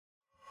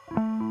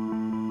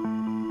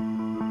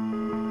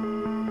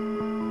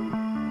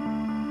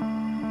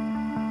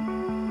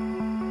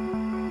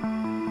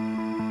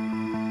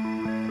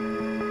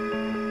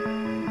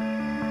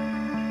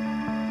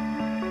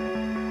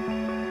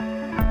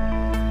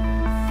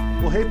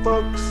Well, hey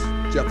folks,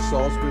 Jeff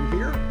Salzman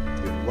here,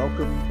 and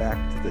welcome back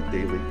to the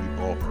Daily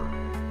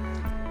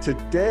Evolver.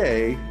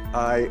 Today,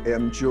 I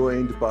am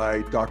joined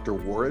by Dr.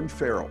 Warren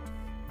Farrell,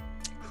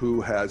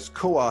 who has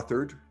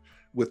co-authored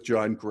with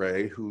John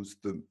Gray, who's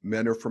the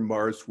Men Are From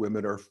Mars,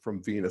 Women Are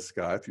From Venus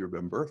guy, if you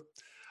remember.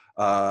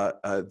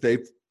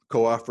 They've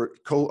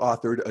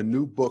co-authored a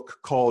new book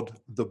called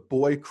The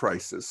Boy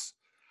Crisis: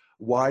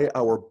 Why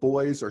Our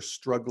Boys Are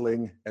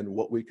Struggling and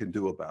What We Can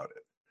Do About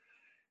It.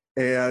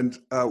 And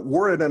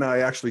Warren and I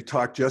actually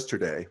talked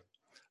yesterday,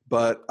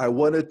 but I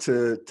wanted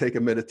to take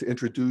a minute to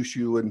introduce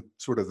you and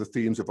sort of the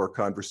themes of our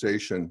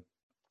conversation,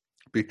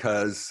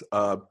 because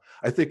I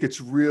think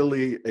it's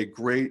really a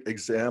great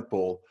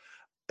example,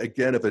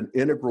 again, of an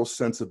integral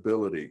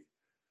sensibility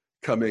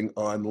coming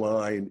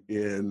online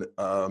in,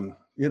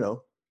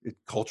 in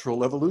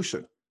cultural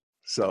evolution.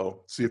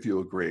 So see if you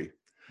agree.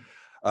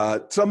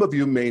 Some of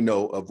you may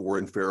know of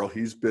Warren Farrell.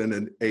 He's been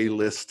an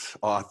A-list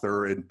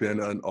author and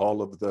been on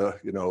all of the,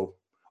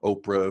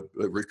 Oprah,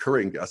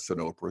 recurring guests on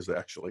Oprah's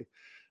actually,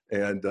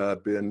 and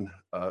been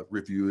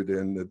reviewed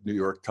in the New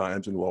York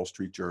Times and Wall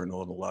Street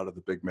Journal and a lot of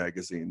the big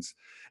magazines,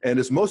 and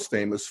is most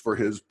famous for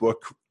his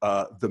book,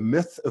 The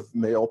Myth of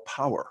Male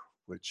Power,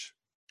 which,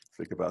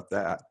 think about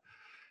that.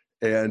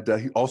 And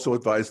he also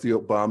advised the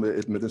Obama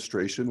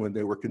administration when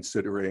they were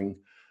considering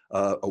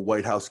a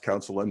White House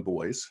Council on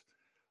Boys.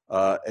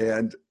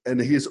 And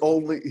he's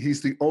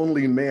the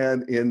only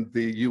man in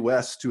the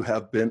U.S. to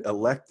have been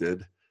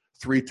elected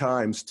 3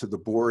 times to the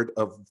board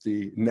of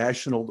the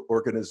National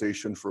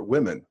Organization for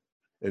Women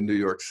in New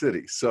York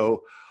City.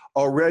 So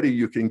already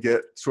you can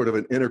get sort of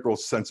an integral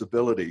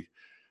sensibility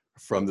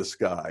from this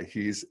guy.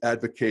 He's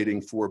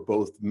advocating for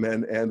both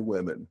men and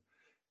women.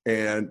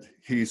 And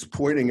he's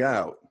pointing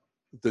out,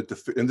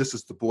 and this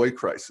is the boy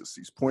crisis,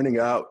 he's pointing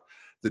out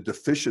the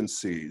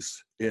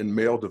deficiencies in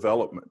male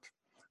development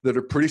that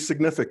are pretty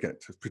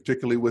significant,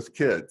 particularly with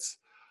kids,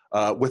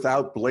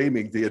 without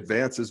blaming the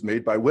advances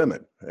made by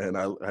women. And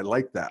I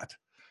like that.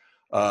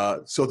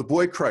 So the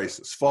boy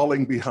crisis,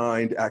 falling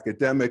behind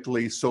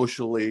academically,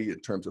 socially, in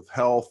terms of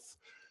health,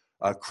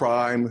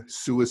 crime,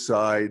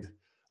 suicide,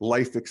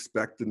 life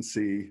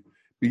expectancy,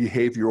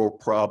 behavioral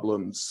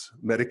problems,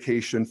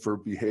 medication for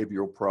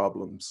behavioral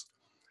problems.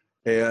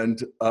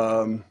 And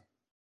I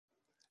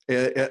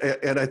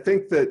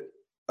think that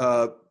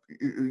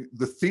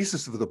the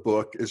thesis of the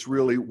book is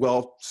really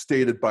well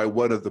stated by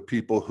one of the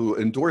people who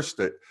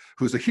endorsed it,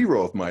 who's a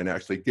hero of mine,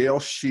 actually, Gail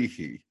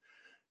Sheehy.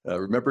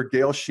 Remember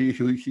Gail Sheehy,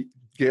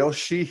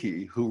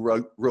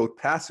 who wrote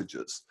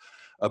passages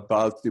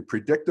about the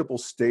predictable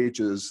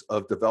stages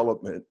of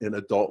development in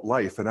adult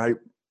life. And I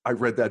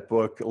read that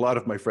book. A lot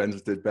of my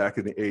friends did back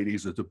in the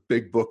 80s. It's a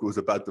big book. It was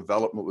about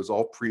development. It was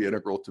all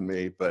pre-integral to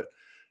me, but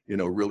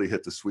really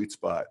hit the sweet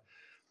spot.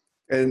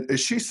 And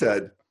as she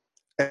said,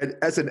 and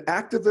as an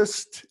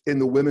activist in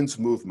the women's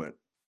movement,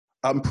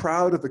 I'm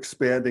proud of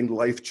expanding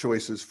life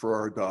choices for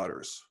our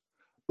daughters,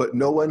 but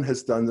no one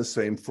has done the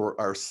same for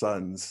our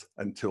sons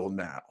until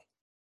now.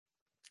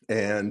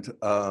 And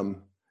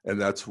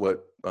that's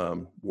what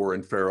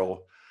Warren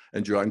Farrell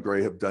and John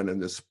Gray have done in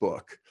this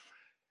book.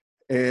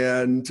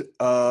 And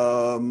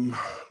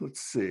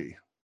let's see.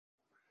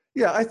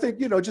 Yeah, I think,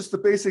 just the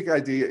basic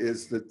idea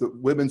is that the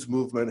women's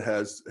movement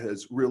has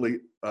really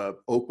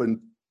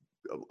opened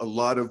a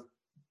lot of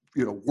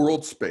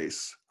world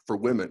space for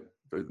women.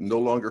 They're no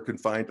longer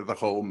confined to the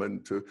home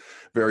and to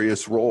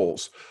various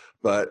roles.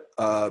 But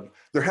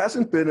there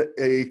hasn't been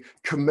a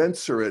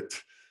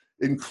commensurate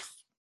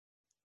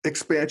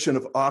expansion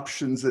of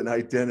options and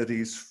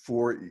identities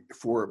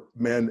for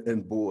men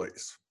and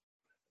boys.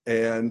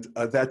 And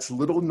that's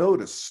little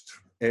noticed,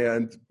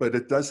 but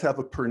it does have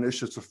a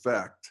pernicious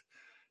effect.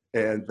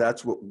 And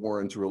that's what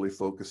Warren's really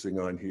focusing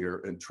on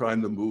here and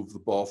trying to move the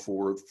ball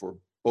forward for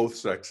both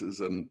sexes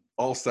and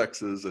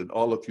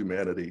all of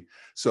humanity.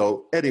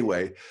 So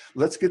anyway,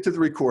 let's get to the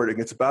recording.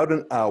 It's about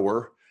an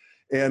hour.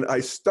 And I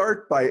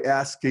start by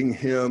asking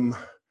him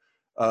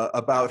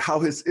about how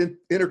his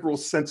integral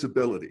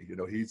sensibility,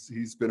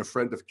 he's been a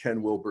friend of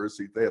Ken Wilber's.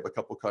 They have a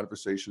couple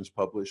conversations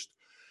published,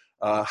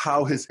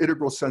 how his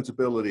integral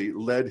sensibility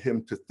led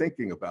him to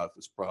thinking about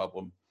this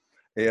problem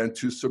and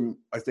to some,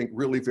 I think,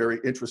 really very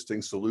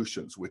interesting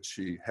solutions, which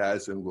he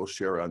has and will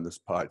share on this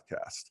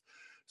podcast.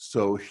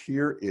 So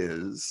here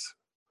is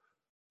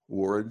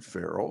Warren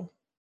Farrell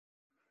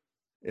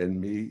and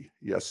me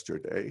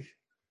yesterday.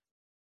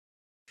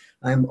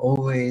 I'm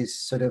always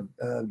sort of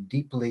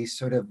deeply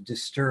sort of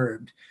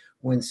disturbed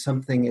when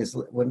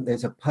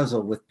there's a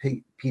puzzle with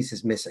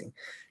pieces missing.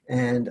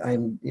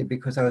 And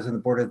because I was on the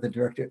board of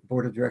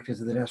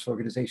directors of the National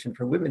Organization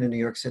for Women in New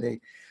York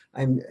City,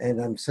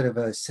 I'm sort of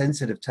a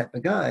sensitive type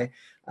of guy.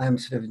 I'm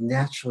sort of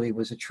naturally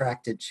was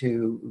attracted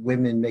to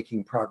women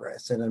making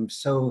progress. And I'm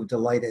so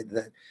delighted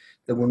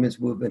that the women's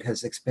movement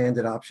has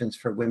expanded options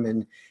for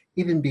women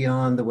even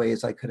beyond the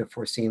ways I could have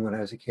foreseen when I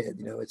was a kid.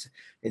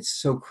 It's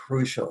so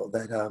crucial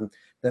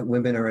that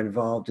women are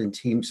involved in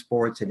team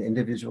sports and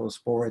individual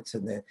sports,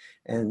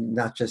 and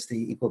not just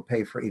the equal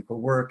pay for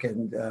equal work,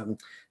 and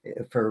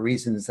for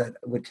reasons that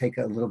would take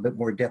a little bit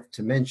more depth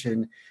to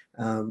mention.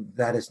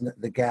 That is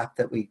the gap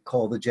that we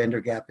call the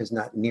gender gap is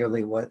not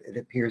nearly what it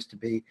appears to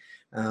be.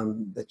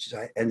 That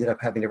I ended up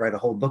having to write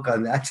a whole book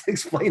on that to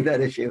explain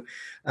that issue.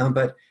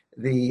 But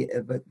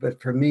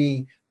for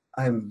me,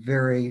 I'm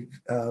very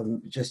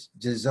just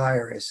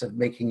desirous of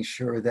making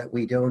sure that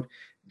we don't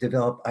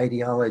develop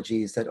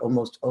ideologies that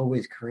almost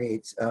always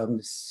creates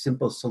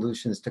simple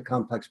solutions to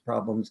complex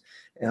problems,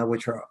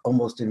 which are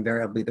almost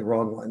invariably the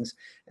wrong ones.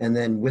 And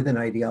then with an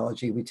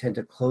ideology, we tend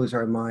to close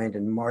our mind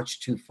and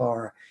march too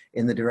far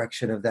in the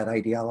direction of that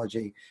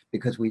ideology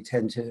because we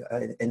tend to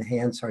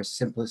enhance our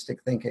simplistic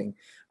thinking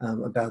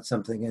about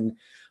something. And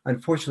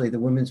unfortunately,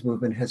 the women's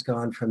movement has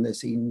gone from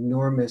this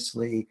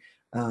enormously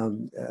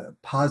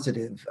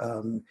positive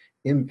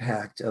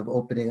impact of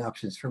opening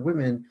options for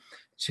women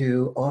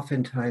to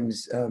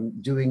oftentimes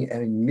doing a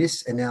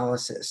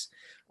misanalysis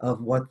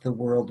of what the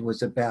world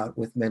was about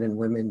with men and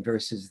women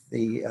versus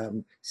the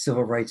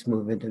civil rights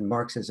movement and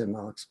Marxism.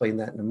 I'll explain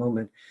that in a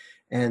moment.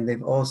 And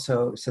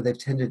they've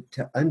tended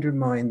to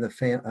undermine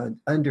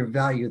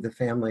undervalue the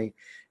family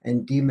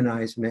and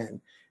demonize men.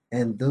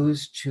 And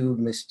those two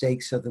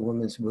mistakes of the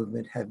women's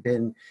movement have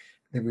been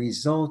the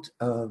result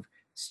of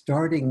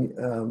starting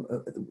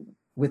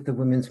with the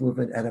women's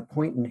movement at a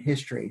point in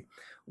history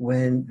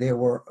when there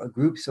were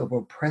groups of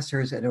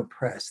oppressors and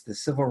oppressed. The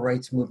civil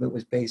rights movement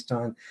was based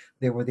on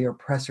there were the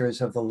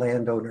oppressors of the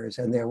landowners,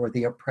 and there were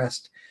the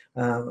oppressed,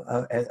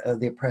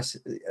 the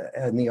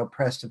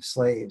oppressed of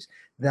slaves.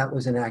 That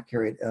was an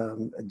accurate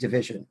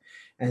division.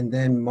 And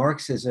then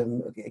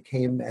Marxism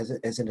came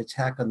as an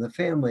attack on the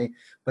family,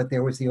 but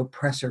there was the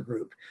oppressor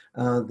group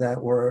that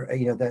were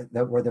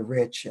that were the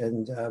rich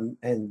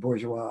and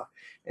bourgeois,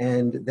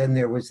 and then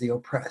there was the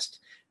oppressed.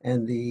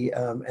 And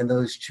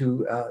those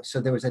two, so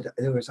there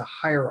was a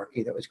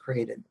hierarchy that was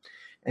created,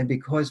 and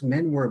because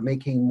men were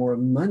making more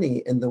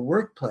money in the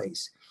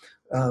workplace,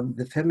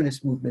 the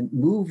feminist movement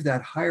moved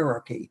that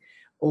hierarchy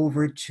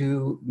over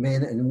to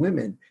men and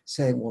women,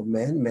 saying, well,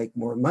 men make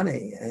more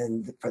money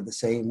and for the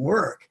same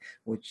work,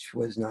 which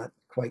was not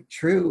quite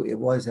true. It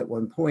was at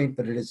one point,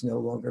 but it has no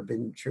longer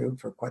been true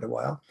for quite a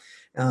while.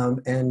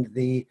 And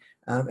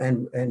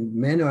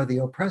men are the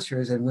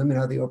oppressors and women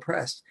are the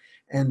oppressed.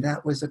 And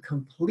that was a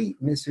complete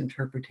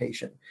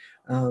misinterpretation.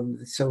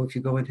 So if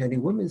you go into any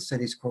women's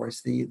studies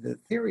course, the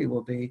theory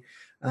will be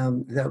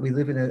that we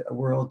live in a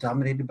world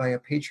dominated by a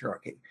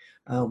patriarchy,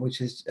 which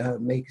is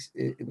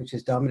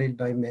dominated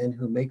by men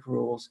who make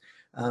rules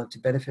to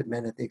benefit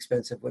men at the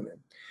expense of women.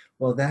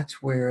 Well,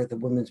 that's where the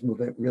women's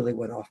movement really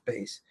went off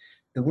base.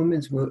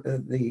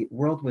 The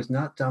world was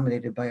not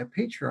dominated by a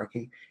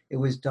patriarchy. It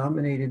was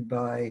dominated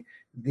by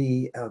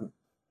the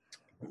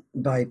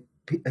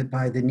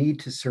need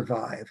to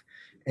survive.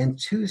 And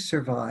to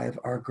survive,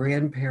 our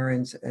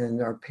grandparents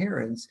and our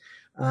parents,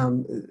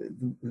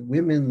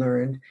 women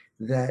learned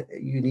that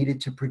you needed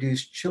to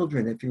produce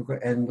children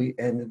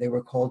and they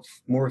were called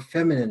more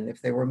feminine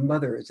if they were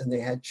mothers and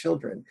they had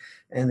children,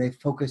 and they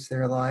focused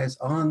their lives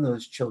on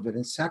those children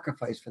and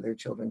sacrificed for their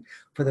children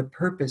for the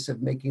purpose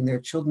of making their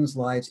children's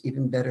lives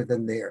even better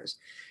than theirs.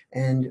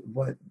 And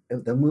what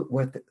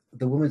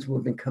the women's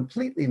movement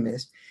completely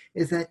missed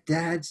is that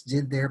dads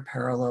did their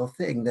parallel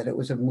thing, that it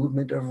was a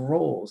movement of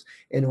roles.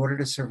 In order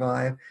to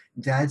survive,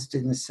 dads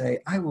didn't say,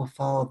 I will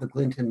follow the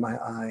glint in my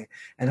eye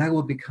and I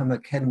will become a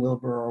Ken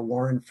Wilber or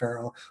Warren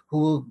Farrell who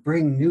will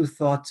bring new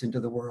thoughts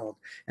into the world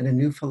and a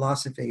new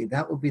philosophy.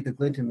 That will be the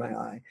glint in my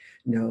eye.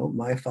 No,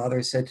 my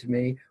father said to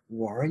me,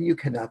 Warren, you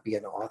cannot be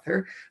an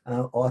author.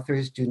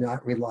 Authors do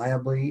not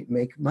reliably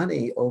make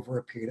money over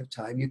a period of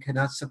time. You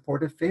cannot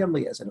support a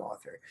family as an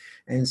author.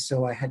 And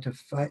so I had to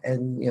fight,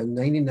 and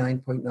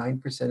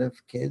 99.9%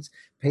 of kids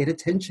paid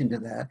attention to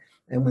that.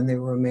 And when they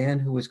were a man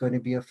who was going to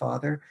be a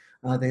father,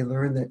 they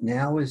learned that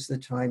now is the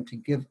time to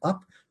give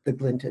up the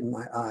glint in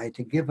my eye,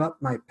 to give up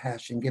my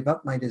passion, give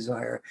up my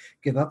desire,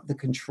 give up the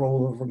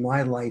control over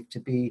my life to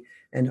be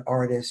an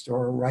artist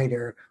or a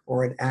writer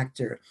or an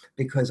actor,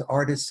 because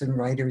artists and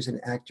writers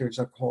and actors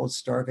are called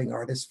starving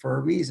artists for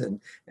a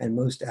reason, and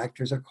most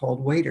actors are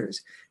called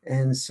waiters.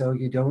 And so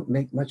you don't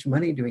make much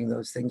money doing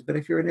those things. But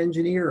if you're an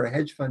engineer or a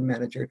hedge fund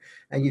manager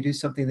and you do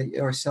something that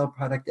or sell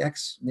product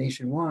X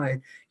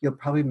nationwide, you'll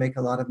probably make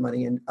a lot of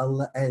money, and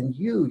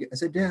you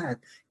as a dad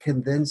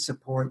can then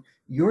support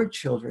your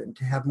children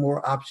to have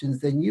more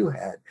options than you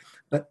had.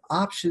 But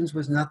options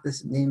was not the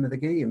name of the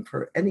game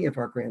for any of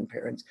our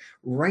grandparents.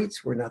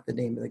 Rights were not the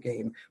name of the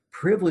game.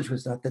 Privilege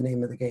was not the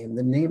name of the game.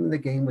 The name of the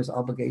game was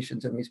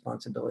obligations and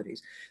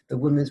responsibilities. The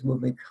women's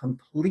movement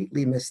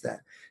completely missed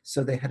that.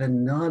 So they had a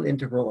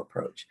non-integral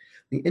approach.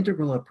 The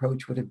integral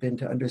approach would have been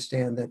to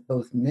understand that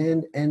both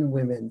men and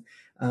women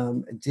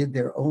did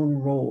their own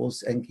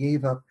roles and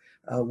gave up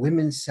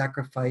Women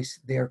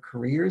sacrificed their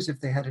careers if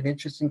they had an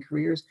interest in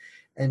careers,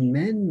 and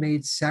men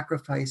made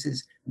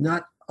sacrifices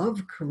not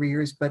of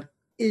careers, but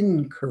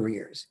in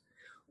careers.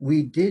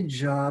 We did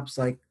jobs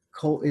like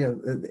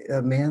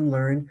a man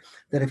learned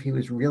that if he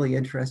was really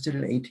interested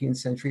in 18th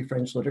century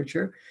French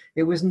literature,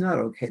 it was not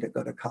okay to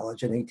go to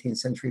college in 18th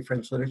century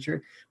French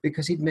literature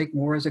because he'd make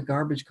more as a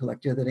garbage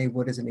collector than he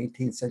would as an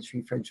 18th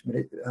century French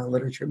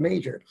literature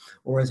major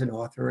or as an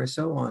author or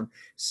so on.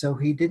 So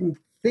he didn't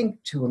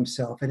think to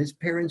himself, and his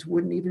parents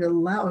wouldn't even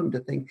allow him to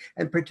think,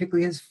 and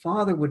particularly his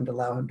father wouldn't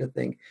allow him to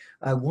think,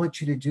 I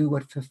want you to do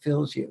what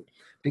fulfills you.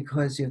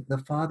 Because the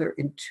father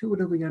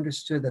intuitively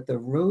understood that the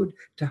road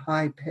to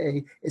high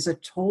pay is a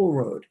toll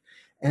road,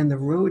 and the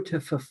road to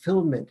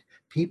fulfillment,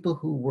 people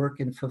who work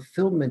in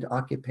fulfillment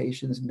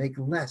occupations make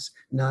less,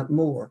 not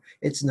more.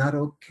 It's not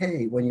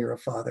okay when you're a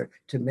father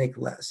to make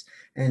less.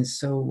 And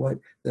so what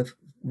the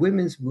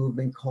women's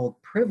movement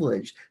called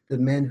privilege, the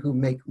men who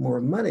make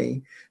more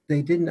money,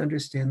 they didn't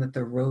understand that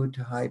the road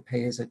to high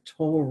pay is a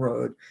toll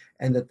road,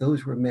 and that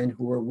those were men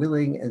who were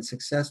willing and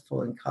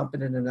successful and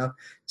competent enough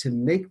to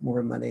make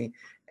more money.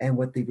 And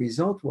what the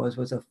result was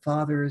a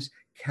father's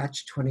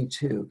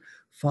catch-22.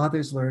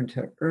 Fathers learn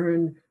to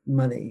earn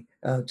money,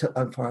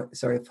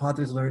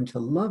 fathers learn to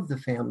love the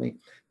family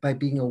by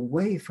being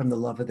away from the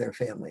love of their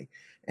family.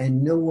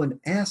 And no one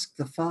asked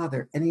the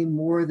father any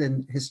more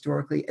than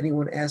historically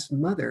anyone asked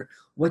mother,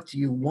 what do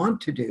you want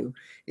to do?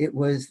 It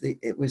was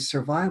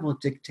survival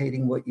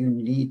dictating what you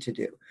need to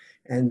do.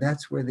 And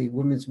that's where the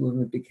women's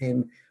movement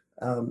became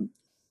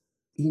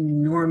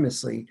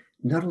enormously,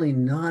 not only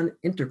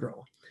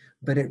non-integral,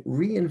 but it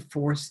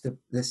reinforced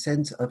the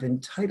sense of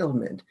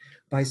entitlement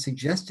by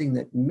suggesting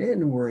that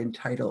men were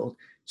entitled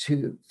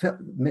to,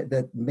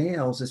 that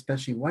males,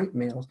 especially white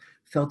males,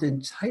 felt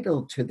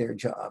entitled to their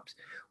jobs.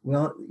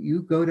 Well,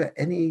 you go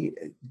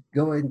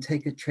and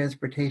take a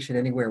transportation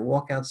anywhere,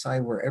 walk outside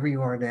wherever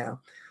you are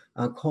now,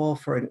 call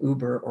for an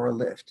Uber or a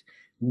Lyft.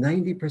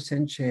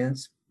 90%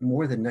 chance,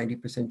 more than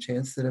 90%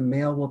 chance that a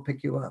male will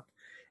pick you up.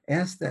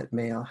 Ask that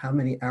male how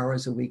many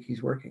hours a week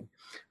he's working.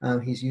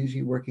 He's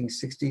usually working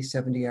 60,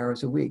 70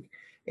 hours a week.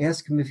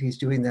 Ask him if he's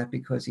doing that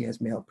because he has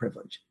male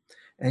privilege.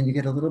 And you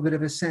get a little bit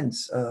of a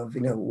sense of,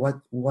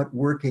 what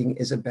working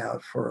is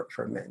about for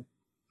men.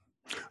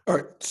 All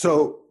right.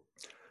 So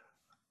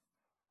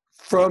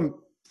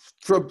from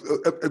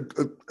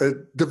a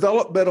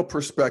developmental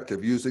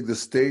perspective, using the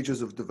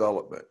stages of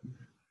development,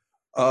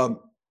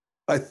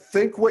 I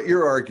think what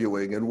you're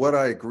arguing and what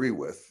I agree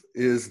with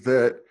is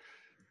that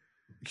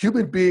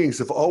human beings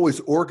have always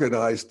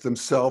organized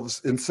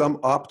themselves in some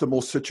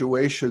optimal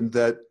situation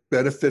that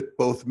benefit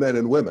both men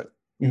and women.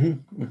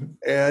 Mm-hmm, mm-hmm.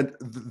 And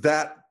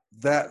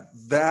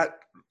that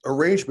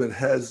arrangement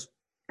has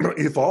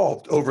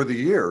evolved over the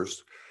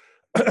years.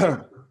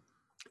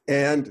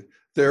 And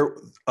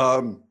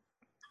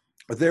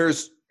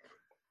there's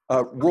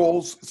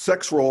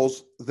sex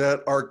roles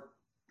that our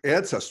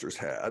ancestors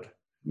had,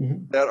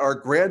 mm-hmm. that our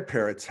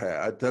grandparents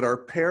had, that our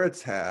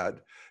parents had,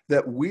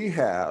 that we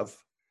have,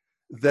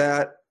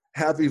 that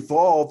have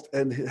evolved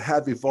and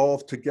have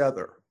evolved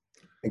together.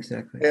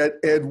 Exactly.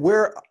 And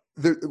where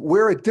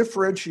a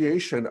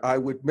differentiation I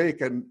would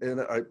make, and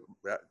I'm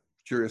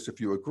curious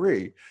if you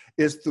agree,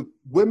 is the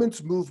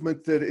women's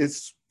movement that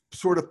is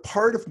sort of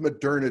part of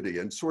modernity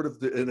and sort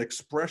of an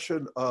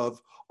expression of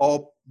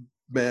all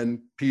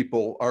men,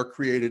 people are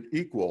created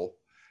equal,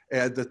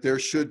 and that there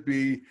should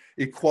be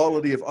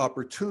equality of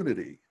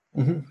opportunity,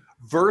 mm-hmm.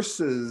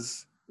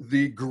 versus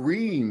the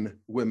green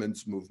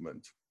women's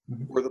movement,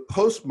 mm-hmm. or the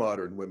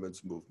postmodern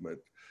women's movement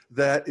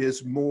that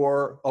is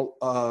more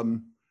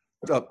along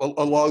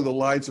the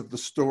lines of the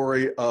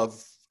story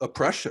of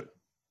oppression,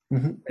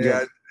 mm-hmm.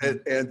 Yes.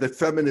 and that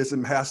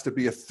feminism has to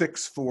be a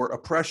fix for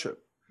oppression,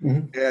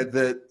 mm-hmm. and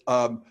that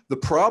the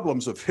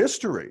problems of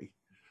history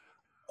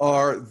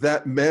are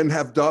that men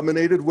have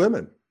dominated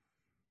women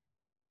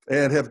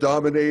and have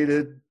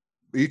dominated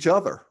each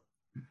other.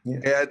 Yeah.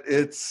 And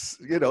it's,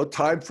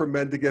 time for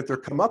men to get their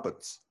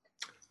comeuppance.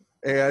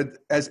 And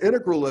as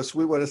integralists,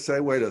 we want to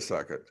say, wait a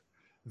second,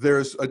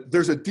 there's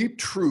a deep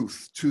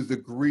truth to the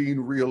green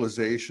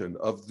realization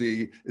of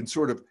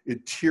sort of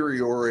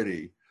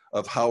interiority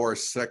of how our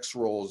sex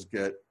roles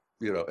get,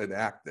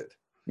 enacted.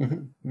 Mm-hmm.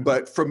 Mm-hmm.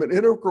 But from an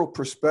integral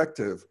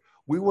perspective,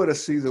 we want to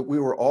see that we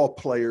were all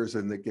players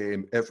in the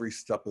game every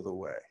step of the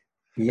way.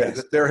 Yes. And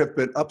that there have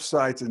been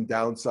upsides and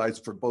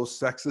downsides for both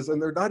sexes,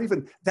 and they're not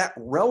even that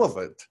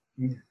relevant,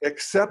 mm-hmm.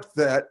 except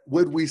that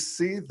when we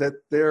see that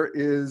there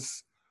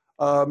is,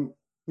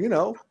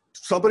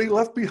 somebody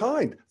left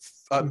behind.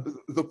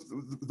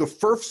 The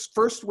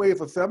first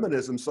wave of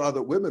feminism saw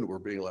that women were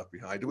being left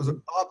behind. It was mm-hmm.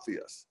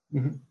 obvious,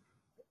 mm-hmm.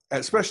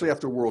 especially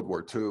after World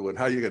War II, and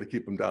how you got to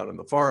keep them down on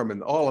the farm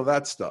and all of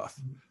that stuff.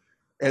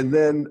 And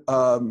then,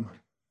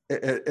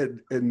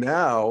 and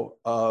now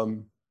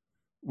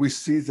we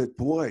see that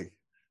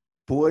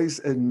boys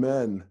and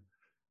men,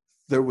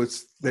 they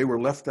were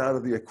left out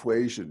of the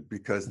equation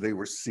because they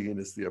were seen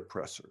as the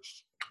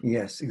oppressors.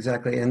 Yes,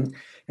 exactly.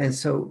 And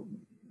so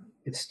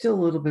it's still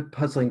a little bit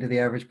puzzling to the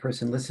average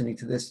person listening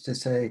to this to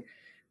say,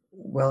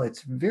 well,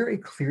 it's very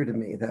clear to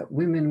me that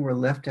women were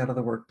left out of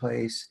the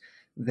workplace,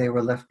 they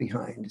were left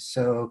behind.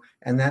 So,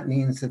 and that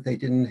means that they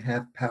didn't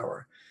have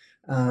power.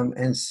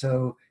 And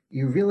so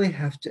you really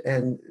have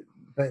to,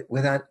 but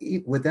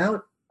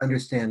without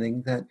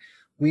understanding that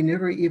we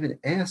never even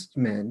asked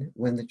men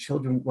when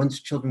once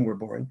children were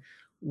born,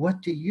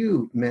 what do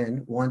you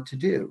men want to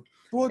do?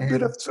 Well, a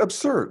bit And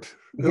absurd.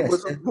 It yes,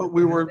 wasn't what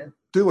we were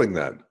doing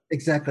then.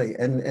 exactly.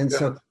 And Yeah.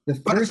 so the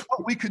But it's first,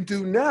 what we can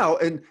do now.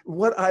 And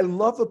what I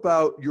love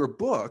about your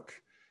book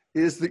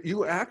is that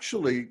you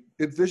actually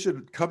envision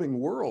a coming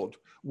world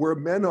where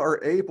men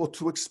are able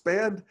to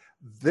expand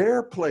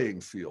their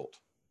playing field.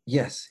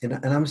 yes,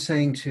 and I'm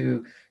saying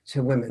to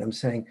women, I'm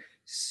saying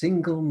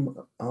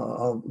single.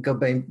 I'll go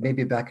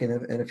maybe back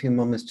in a few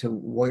moments to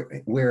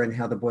where and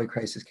how the boy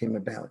crisis came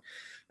about.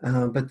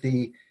 But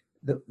the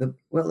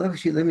well,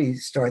 actually, let me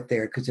start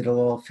there because it'll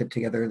all fit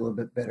together a little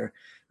bit better.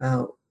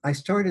 I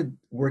started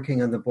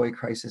working on the boy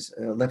crisis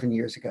 11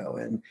 years ago,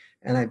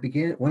 and I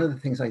began. One of the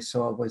things I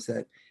saw was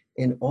that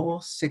in all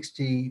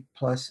 60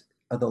 plus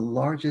of the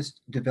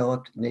largest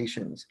developed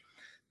nations,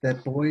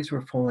 that boys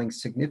were falling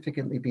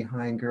significantly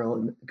behind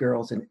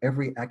girls in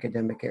every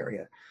academic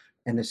area,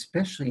 and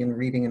especially in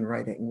reading and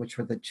writing, which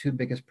were the two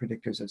biggest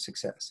predictors of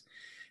success.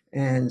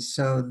 And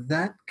so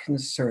that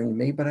concerned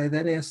me, but I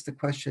then asked the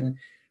question,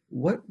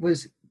 what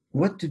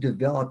do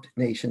developed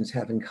nations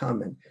have in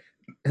common?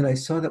 And I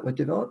saw that what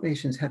developed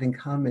nations had in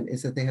common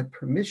is that they had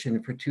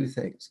permission for two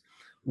things.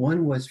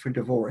 One was for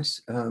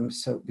divorce,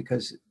 so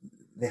because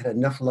they had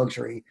enough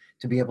luxury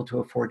to be able to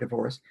afford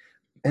divorce.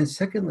 And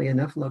secondly,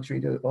 enough luxury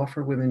to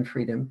offer women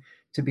freedom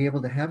to be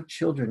able to have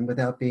children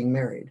without being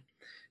married.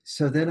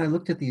 So then I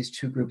looked at these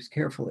two groups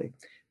carefully.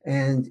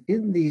 And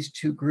in these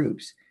two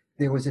groups,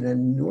 there was an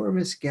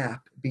enormous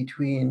gap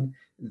between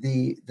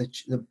the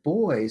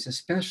boys,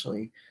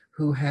 especially,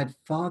 who had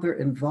father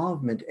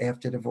involvement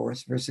after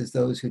divorce versus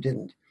those who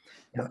didn't.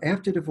 Now,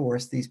 after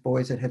divorce, these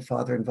boys that had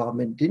father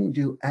involvement didn't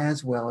do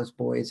as well as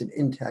boys in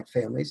intact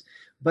families,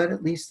 but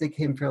at least they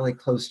came fairly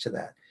close to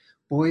that.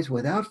 Boys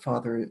without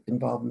father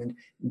involvement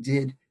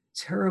did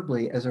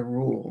terribly as a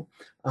rule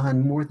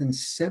on more than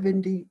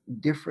 70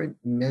 different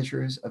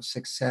measures of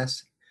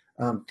success,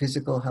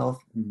 physical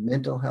health,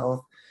 mental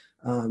health,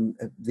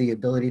 the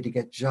ability to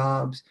get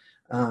jobs,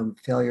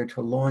 failure to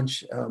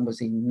launch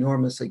was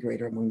enormously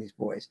greater among these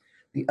boys.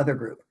 The other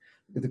group,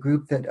 the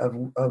group that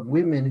of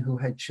women who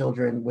had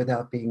children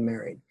without being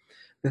married.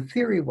 The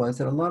theory was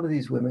that a lot of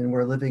these women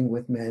were living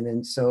with men,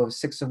 and so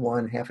 6 of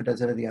one, half a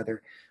dozen of the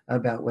other,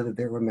 about whether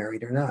they were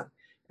married or not.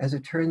 As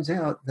it turns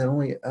out, that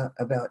only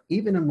about,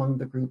 even among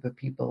the group of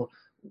people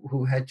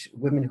who had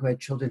women who had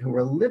children who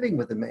were living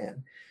with a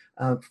man,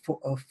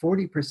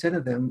 40%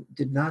 of them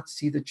did not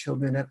see the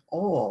children at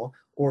all,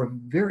 or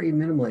very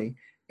minimally,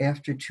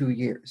 after 2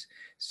 years.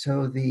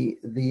 So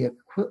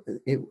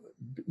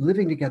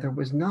living together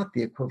was not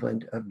the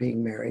equivalent of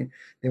being married.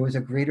 There was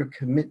a greater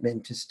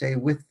commitment to stay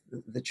with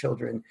the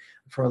children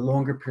for a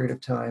longer period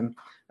of time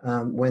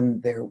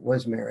when there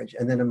was marriage.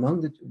 And then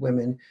among the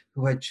women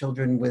who had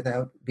children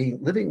without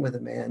living with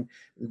a man,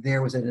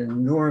 there was an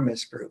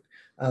enormous group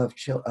of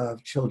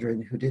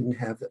children who didn't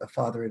have a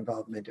father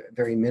involvement,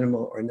 very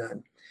minimal or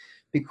none.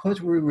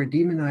 Because we were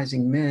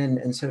demonizing men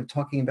instead of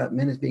talking about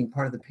men as being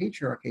part of the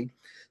patriarchy,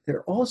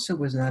 there also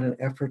was not an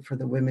effort for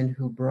the women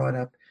who brought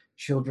up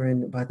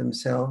children by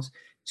themselves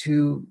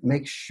to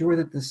make sure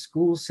that the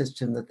school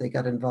system that they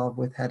got involved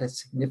with had a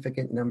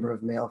significant number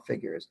of male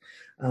figures.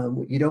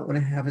 You don't want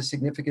to have a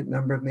significant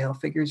number of male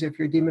figures if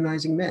you're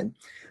demonizing men.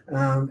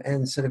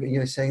 And sort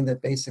of, saying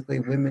that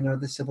basically women are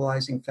the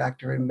civilizing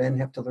factor and men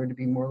have to learn to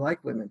be more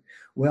like women.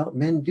 Well,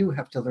 men do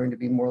have to learn to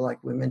be more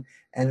like women.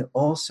 And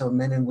also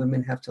men and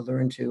women have to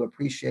learn to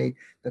appreciate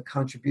the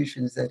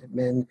contributions that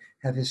men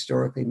have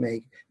historically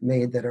made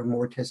that are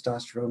more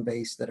testosterone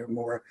based, that are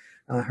more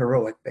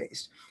heroic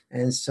based.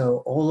 And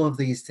so all of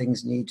these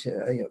things need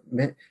to,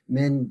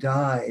 men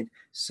died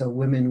so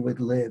women would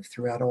live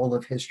throughout all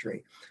of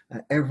history.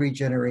 Every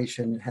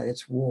generation had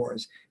its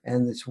wars,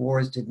 and its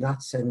wars did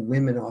not send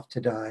women off to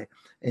die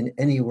in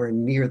anywhere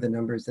near the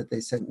numbers that they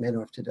sent men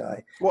off to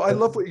die. Well, I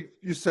love what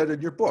you said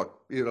in your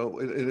book,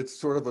 and it's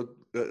sort of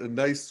a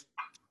nice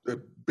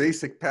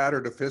basic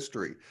pattern of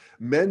history.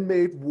 Men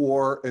made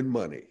war and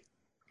money,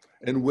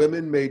 and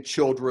women made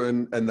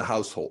children and the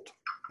household.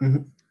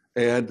 Mm-hmm.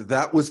 And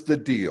that was the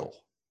deal.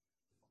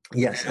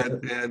 Yes.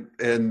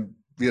 And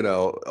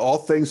all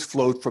things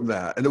flowed from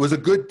that. And it was a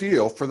good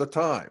deal for the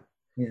time.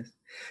 Yes.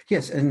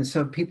 Yes. And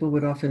so people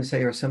would often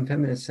say, or some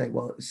feminists say,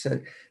 well, so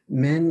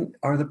men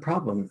are the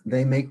problem.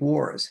 They make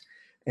wars.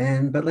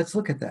 But let's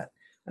look at that.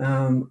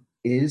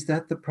 Is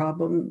that the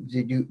problem?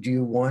 Did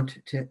you want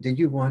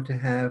to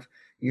have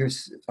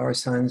our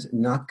sons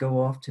not go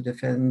off to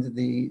defend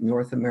the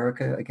North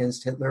America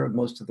against Hitler,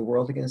 most of the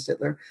world against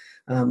Hitler?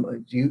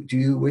 Do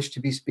you wish to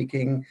be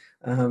speaking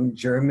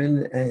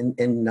German and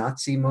in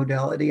Nazi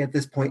modality at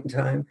this point in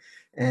time?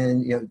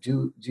 And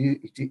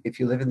if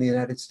you live in the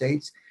United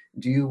States,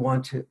 do you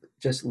want to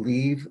just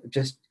leave,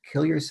 just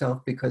kill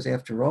yourself, because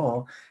after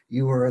all,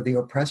 you were the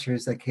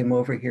oppressors that came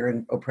over here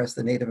and oppressed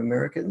the Native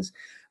Americans?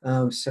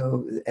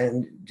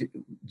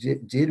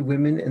 Did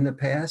women in the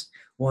past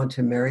want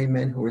to marry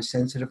men who were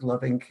sensitive,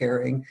 loving,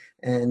 caring,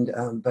 and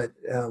but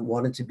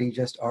wanted to be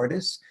just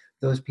artists?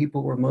 Those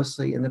people were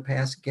mostly in the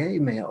past gay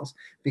males,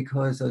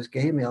 because those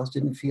gay males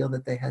didn't feel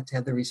that they had to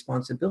have the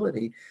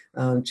responsibility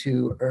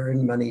to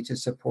earn money to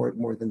support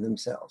more than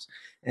themselves.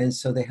 And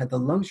so they had the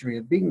luxury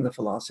of being the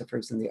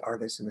philosophers and the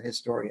artists and the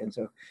historians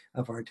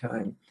of our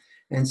time.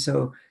 And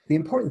so the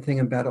important thing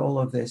about all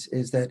of this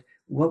is that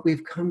what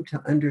we've come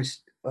to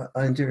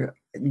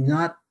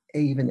not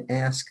even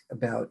ask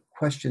about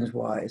questions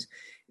wise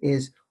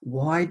is,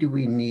 why do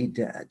we need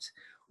dads?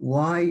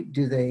 Why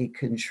do they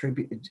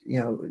contribute?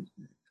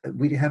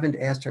 We haven't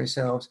asked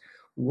ourselves,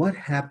 what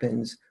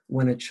happens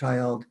when a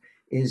child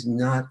is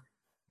not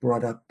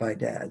brought up by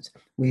dads?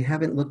 We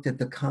haven't looked at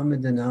the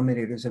common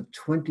denominators of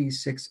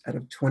 26 out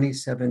of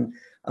 27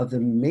 of the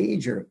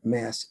major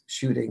mass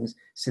shootings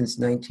since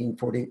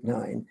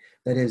 1949.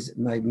 That is,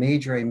 by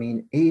major, I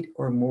mean 8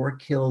 or more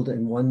killed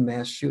in one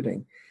mass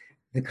shooting.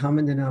 The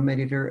common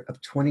denominator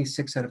of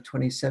 26 out of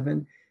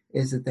 27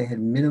 is that they had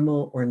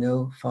minimal or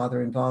no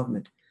father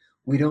involvement.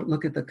 We don't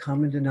look at the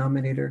common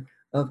denominator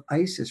of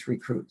ISIS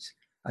recruits.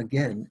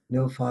 Again,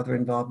 no father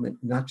involvement,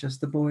 not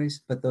just the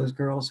boys, but those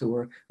girls who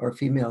were, or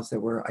females that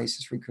were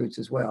ISIS recruits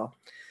as well.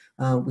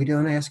 We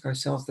don't ask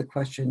ourselves the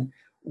question,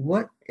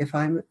 what if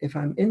I'm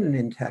in an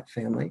intact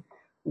family,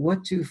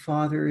 what do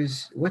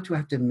I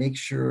have to make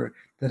sure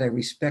that I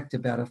respect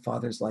about a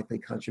father's likely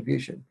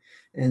contribution?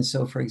 And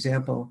so, for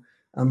example,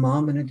 a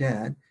mom and a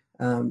dad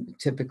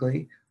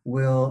typically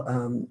will,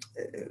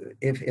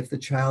 if the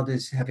child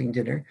is having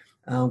dinner,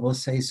 will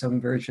say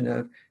some version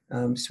of,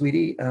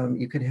 sweetie,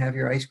 you can have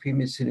your ice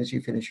cream as soon as you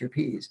finish your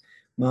peas.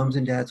 Moms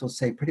and dads will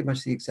say pretty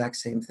much the exact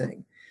same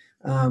thing.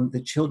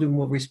 The children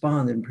will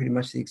respond in pretty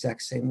much the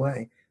exact same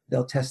way.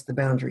 They'll test the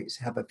boundaries,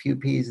 have a few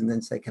peas, and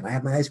then say, "Can I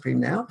have my ice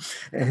cream now?"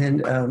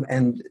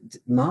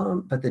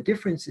 But the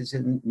difference is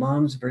in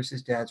moms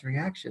versus dads'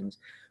 reactions.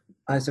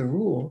 As a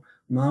rule,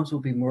 moms will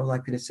be more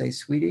likely to say,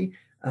 "Sweetie,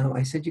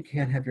 I said you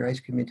can't have your ice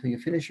cream until you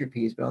finish your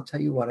peas, but I'll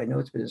tell you what, I know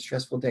it's been a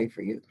stressful day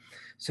for you.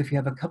 So if you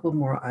have a couple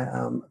more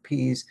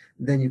peas,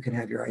 then you can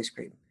have your ice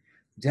cream."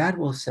 Dad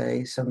will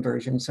say some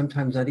version,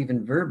 sometimes not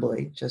even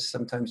verbally, just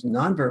sometimes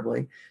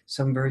non-verbally,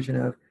 some version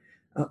of,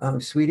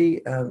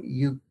 "Sweetie,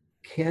 you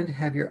can't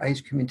have your ice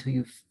cream until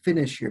you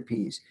finish your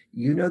peas.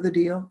 You know the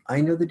deal,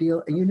 I know the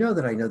deal, and you know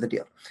that I know the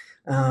deal."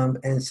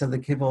 And so the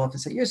kid will often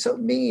say, "You're so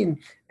mean."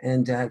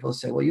 And dad will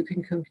say, "Well, you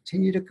can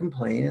continue to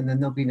complain, and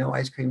then there'll be no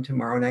ice cream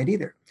tomorrow night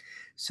either."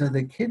 So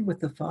the kid with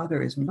the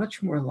father is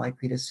much more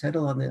likely to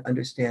settle on the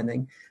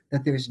understanding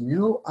that there's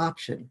no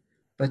option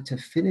but to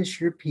finish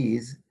your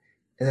peas,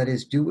 that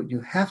is, do what you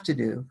have to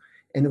do,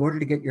 in order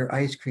to get your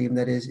ice cream,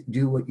 that is,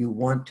 do what you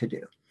want to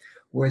do.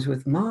 Whereas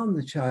with mom,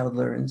 the child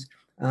learns,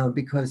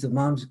 because the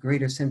mom's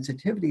greater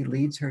sensitivity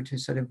leads her to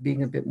sort of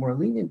being a bit more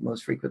lenient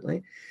most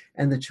frequently.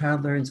 And the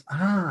child learns,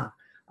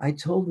 I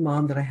told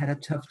mom that I had a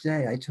tough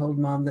day. I told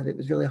mom that it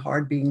was really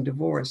hard being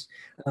divorced,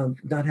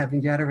 not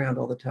having dad around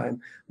all the time.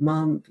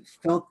 Mom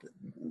felt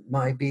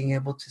my being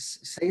able to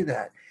say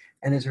that.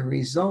 And as a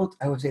result,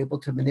 I was able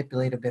to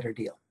manipulate a better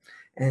deal.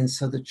 And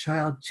so the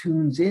child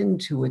tunes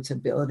into its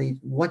ability,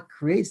 what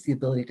creates the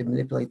ability to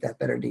manipulate that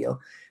better deal.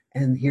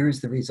 And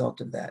here's the result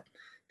of that.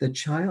 The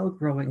child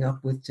growing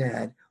up with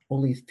dad,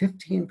 only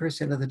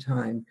 15% of the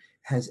time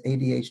has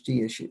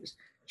ADHD issues.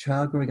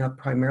 Child growing up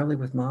primarily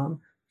with mom,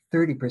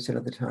 30%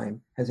 of the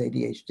time has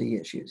ADHD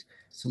issues.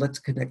 So let's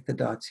connect the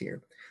dots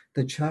here.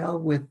 The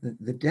child with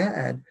the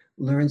dad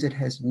learns it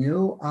has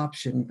no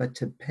option but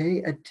to pay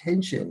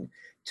attention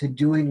to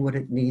doing what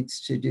it needs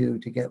to do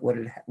to get what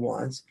it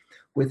wants.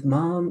 With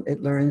mom,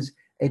 it learns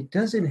it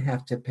doesn't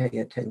have to pay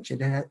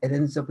attention. It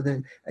ends up with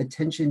an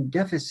attention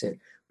deficit,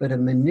 but a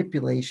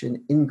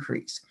manipulation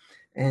increase.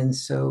 And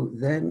so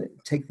then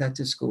take that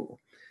to school.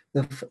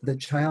 The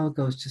child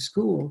goes to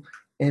school,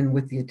 and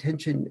with the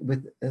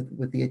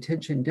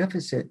attention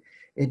deficit,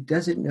 it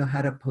doesn't know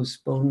how to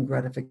postpone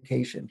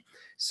gratification.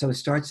 So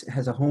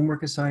has a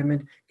homework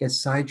assignment, gets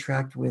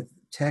sidetracked with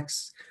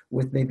texts,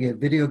 with maybe a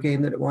video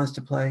game that it wants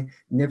to play,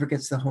 never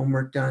gets the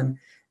homework done.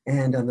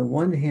 And on the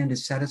one hand,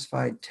 is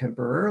satisfied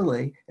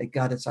temporarily, it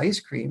got its ice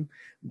cream,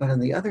 but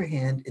on the other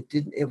hand,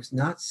 it was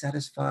not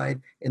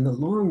satisfied in the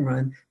long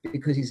run,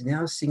 because he's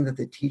now seeing that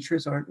the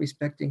teachers aren't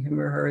respecting him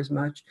or her as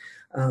much.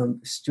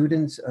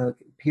 Students,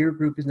 peer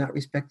group is not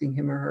respecting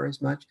him or her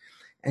as much.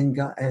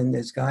 And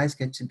as guys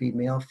get to be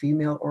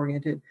male-female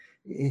oriented,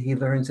 he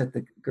learns that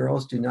the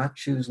girls do not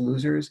choose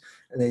losers.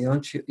 They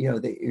don't choose,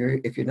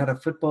 if you're not a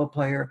football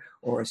player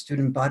or a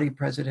student body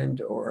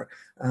president or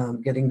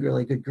getting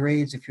really good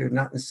grades, if you're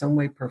not in some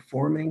way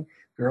performing,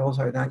 girls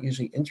are not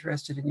usually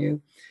interested in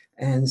you.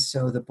 And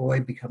so the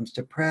boy becomes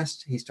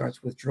depressed. He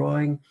starts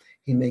withdrawing.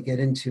 He may get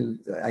into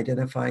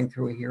identifying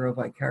through a hero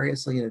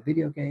vicariously in a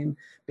video game,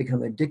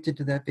 become addicted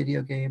to that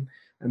video game.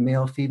 a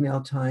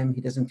male-female time.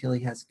 He doesn't feel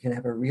he can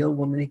have a real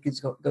woman he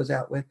goes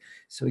out with,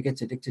 so he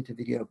gets addicted to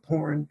video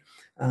porn.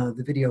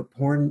 The video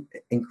porn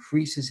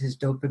increases his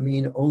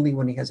dopamine only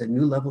when he has a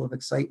new level of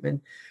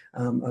excitement.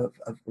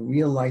 Of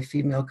real life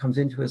female comes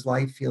into his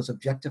life, feels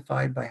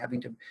objectified by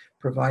having to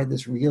provide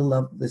this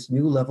this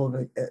new level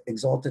of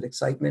exalted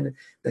excitement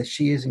that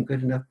she isn't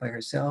good enough by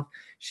herself.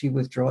 She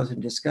withdraws in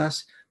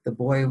disgust. The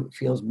boy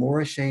feels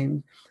more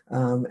ashamed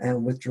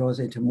and withdraws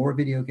into more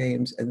video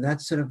games. And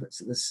that's sort of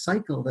the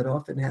cycle that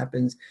often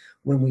happens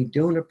when we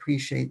don't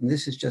appreciate, and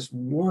this is just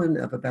one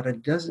of about a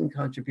dozen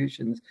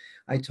contributions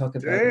I talk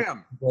about.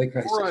 Damn, boy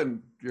crisis.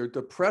 Warren, you're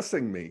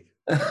depressing me.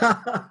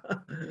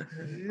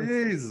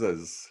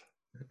 Jesus.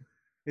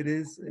 It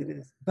is.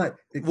 But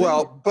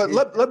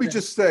let me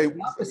just say,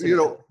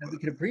 we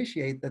can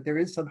appreciate that there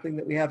is something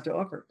that we have to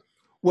offer.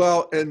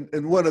 Well,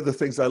 and one of the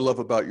things I love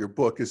about your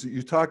book is that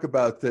you talk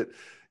about that,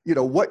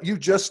 what you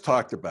just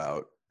talked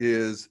about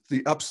is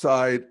the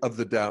upside of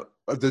the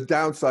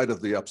downside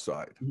of the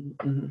upside.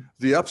 Mm-hmm.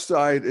 The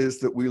upside is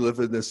that we live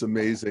in this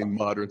amazing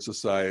modern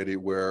society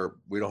where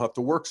we don't have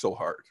to work so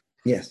hard.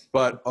 Yes.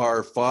 But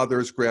our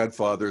fathers,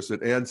 grandfathers,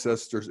 and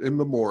ancestors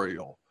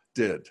immemorial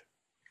did.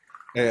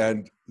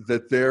 And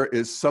that there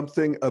is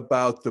something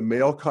about the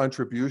male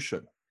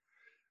contribution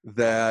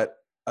that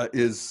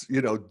is,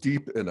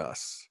 deep in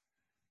us.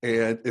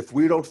 And if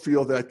we don't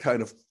feel that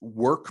kind of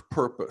work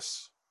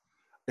purpose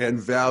and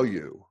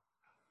value,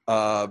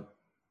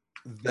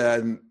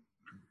 then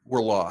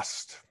we're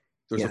lost.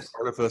 There's a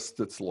part of us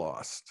that's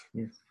lost.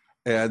 Yes.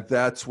 And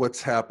that's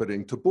what's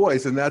happening to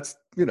boys. And that's,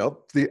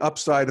 the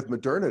upside of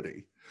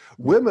modernity.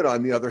 Women,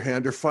 on the other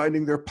hand, are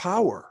finding their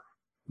power.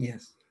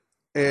 Yes.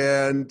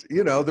 And,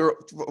 they're,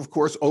 of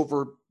course,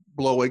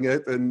 overblowing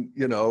it and,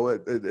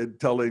 and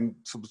telling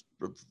some,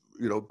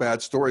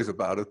 bad stories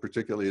about it,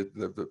 particularly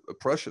the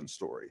oppression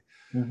story.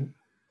 Mm-hmm.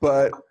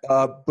 But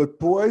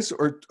boys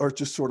are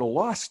just sort of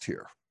lost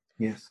here.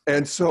 Yes.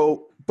 And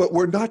so, but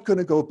we're not going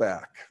to go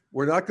back.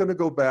 We're not going to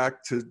go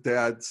back to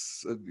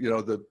dad's, to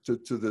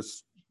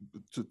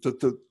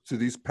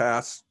these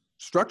past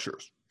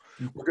structures.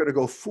 Mm-hmm. We're going to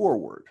go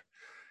forward.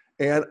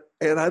 And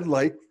I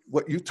like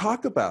what you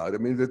talk about. I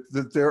mean,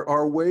 that there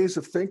are ways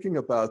of thinking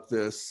about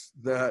this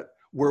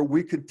where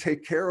we can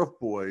take care of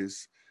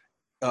boys,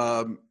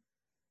 through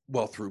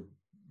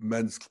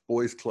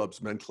boys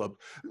clubs, men club.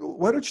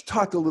 Why don't you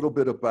talk a little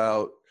bit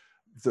about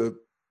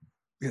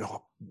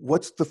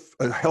what's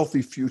a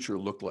healthy future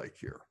look like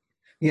here?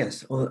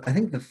 Yes. Well, I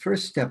think the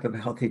first step of a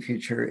healthy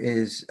future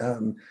is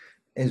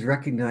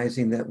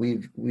recognizing that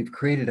we've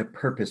created a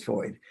purpose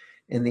void.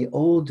 In the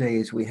old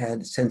days, we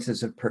had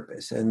senses of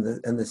purpose, and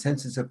the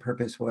senses of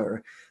purpose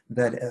were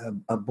that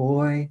a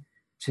boy,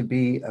 to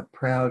be a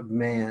proud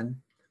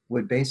man,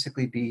 would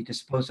basically be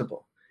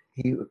disposable.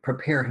 He would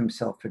prepare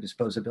himself for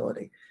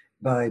disposability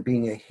by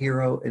being a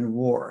hero in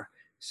war.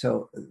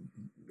 So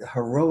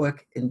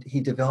heroic, and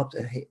he developed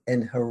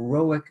an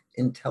heroic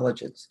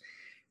intelligence.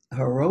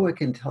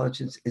 Heroic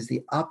intelligence is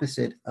the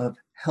opposite of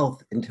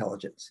health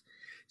intelligence.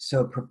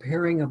 So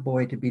preparing a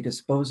boy to be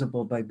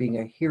disposable by being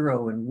a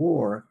hero in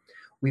war,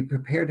 we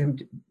prepared him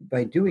to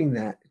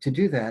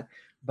do that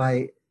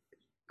by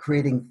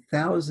creating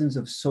thousands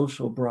of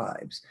social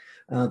bribes.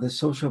 The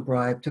social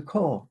bribe to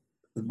call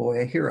the boy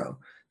a hero,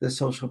 the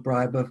social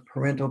bribe of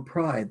parental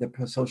pride, the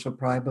social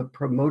bribe of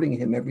promoting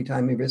him every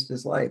time he risked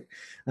his life.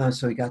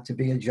 So he got to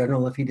be a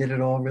general if he did it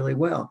all really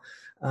well.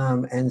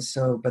 But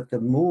the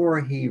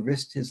more he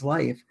risked his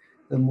life,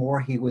 the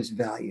more he was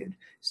valued.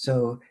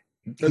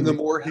 And the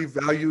more he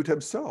valued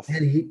himself.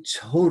 And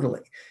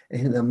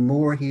the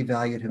more he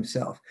valued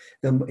himself,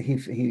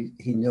 he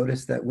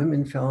noticed that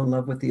women fell in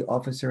love with the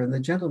officer and the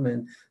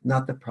gentleman,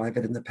 not the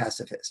private and the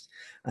pacifist.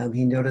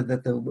 He noted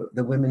that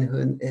the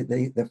women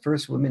the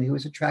first women he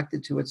was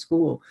attracted to at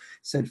school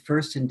said,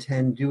 "First and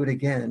 10, do it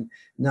again,"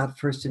 not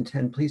 "First and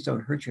 10, please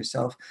don't hurt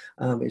yourself."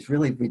 It's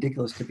really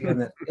ridiculous to be on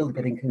that field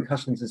getting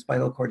concussions and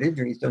spinal cord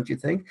injuries, don't you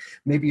think?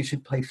 Maybe you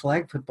should play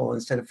flag football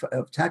instead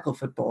of tackle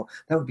football.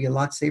 That would be a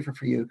lot safer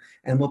for you.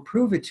 And we'll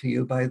prove it to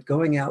you by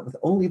going out with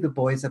only the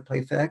boys that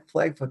play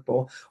flag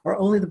football, or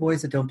only the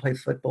boys that don't play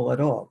football at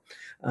all.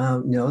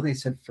 No, they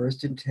said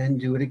first and 10,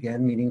 do it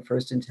again, meaning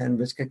first and 10,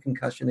 risk a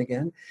concussion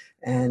again.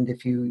 And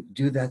if you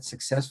do that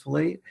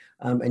successfully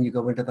and you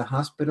go into the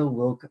hospital,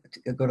 we'll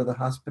go to the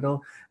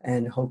hospital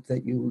and hope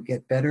that you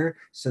get better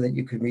so that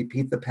you can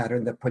repeat the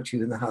pattern that put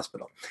you in the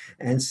hospital.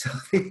 And so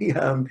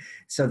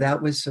so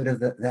that was sort of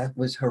that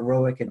was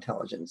heroic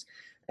intelligence.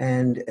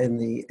 And in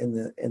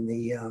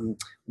the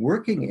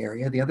working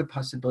area, the other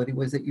possibility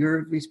was that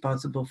you're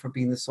responsible for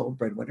being the sole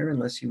breadwinner.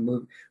 Unless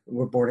you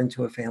were born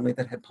into a family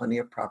that had plenty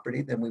of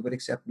property, then we would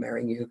accept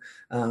marrying you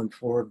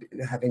for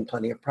having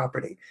plenty of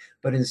property.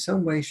 But in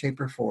some way,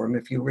 shape, or form,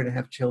 if you were to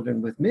have children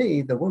with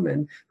me, the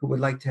woman who would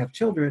like to have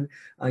children,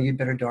 you'd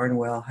better darn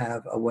well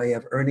have a way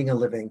of earning a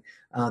living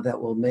that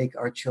will make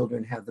our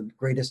children have the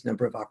greatest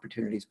number of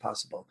opportunities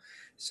possible.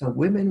 So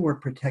women were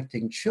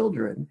protecting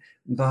children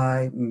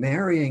by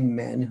marrying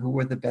men who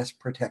were the best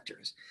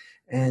protectors.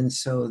 And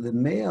so the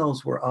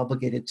males were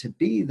obligated to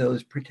be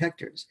those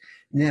protectors.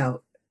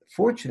 Now,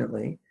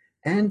 fortunately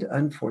and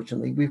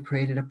unfortunately, we've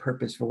created a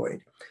purpose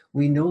void.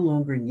 We no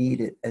longer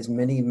need it as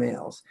many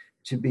males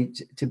to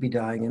be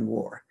dying in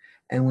war.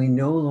 And we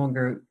no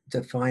longer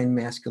define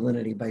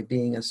masculinity by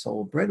being a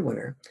sole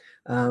breadwinner.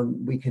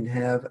 We can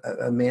have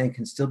a man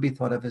can still be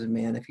thought of as a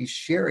man if he's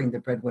sharing the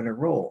breadwinner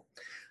role.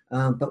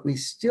 But we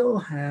still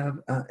have,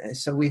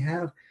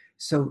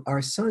 so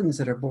our sons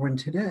that are born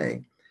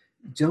today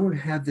don't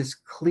have this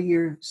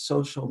clear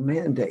social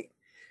mandate.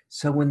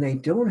 So when they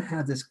don't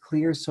have this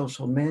clear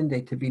social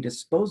mandate to be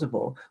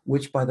disposable,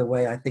 which by the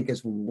way, I think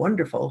is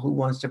wonderful, who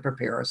wants to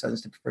prepare our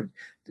sons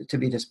to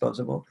be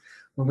disposable?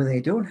 But when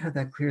they don't have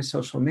that clear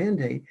social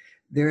mandate,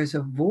 there is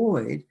a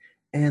void,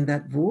 and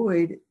that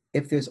void,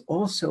 if there's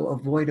also a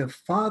void of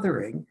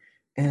fathering,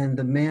 and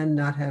the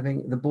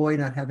boy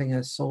not having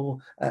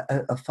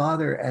a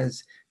father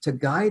as to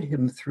guide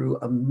him through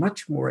a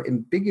much more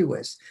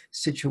ambiguous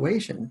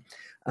situation,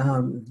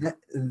 so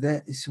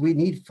we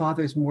need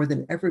fathers more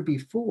than ever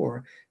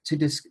before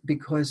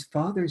because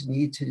fathers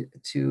need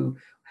to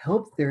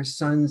help their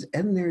sons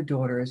and their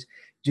daughters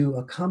do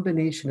a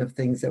combination of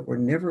things that were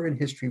never in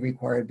history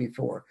required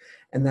before.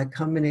 And that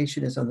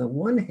combination is, on the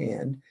one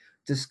hand,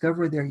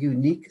 discover their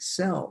unique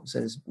selves,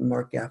 as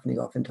Mark Gaffney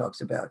often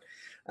talks about.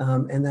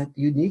 And that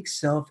unique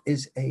self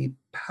is a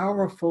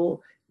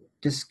powerful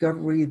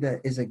discovery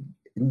that is a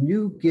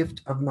new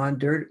gift of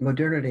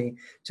modernity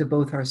to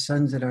both our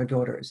sons and our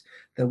daughters.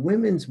 The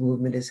women's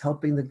movement is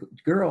helping the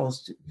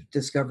girls to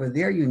discover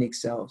their unique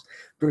selves.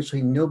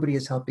 Virtually nobody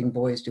is helping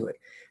boys do it.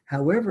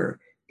 However,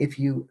 if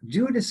you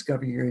do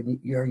discover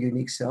your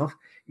unique self,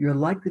 you're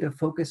likely to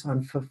focus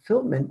on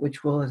fulfillment,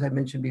 which will, as I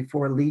mentioned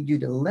before, lead you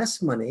to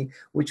less money,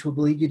 which will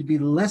lead you to be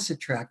less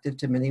attractive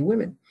to many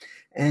women.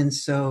 And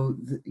so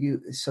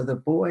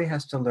the boy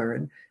has to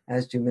learn,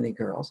 as do many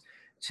girls,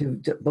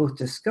 to both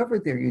discover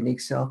their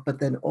unique self, but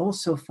then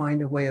also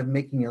find a way of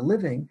making a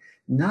living,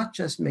 not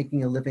just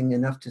making a living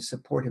enough to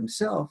support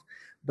himself,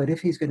 but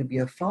if he's going to be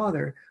a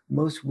father,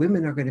 most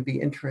women are going to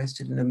be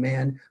interested in a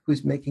man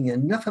who's making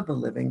enough of a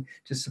living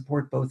to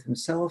support both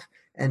himself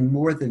and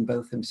more than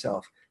both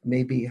himself.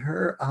 Maybe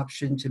her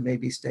option to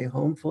maybe stay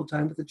home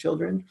full-time with the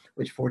children,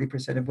 which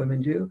 40% of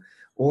women do,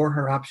 or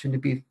her option to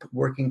be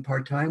working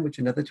part-time, which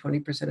another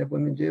 20% of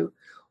women do,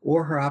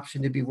 or her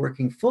option to be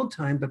working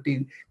full-time but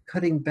be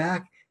cutting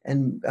back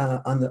and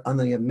on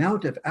the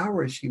amount of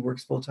hours she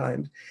works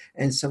full-time.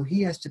 And so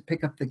he has to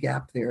pick up the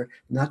gap there,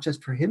 not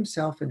just for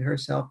himself and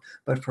herself,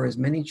 but for as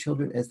many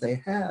children as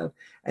they have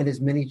and as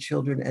many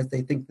children as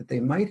they think that they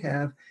might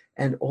have,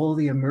 and all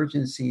the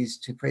emergencies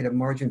to create a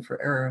margin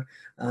for error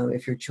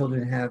if your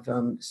children have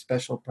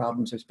special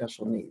problems or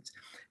special needs.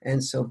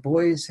 And so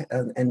boys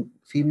and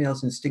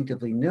females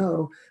instinctively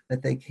know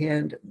that they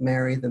can't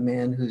marry the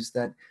man who's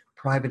that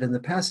private and the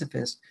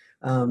pacifist,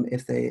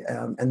 if they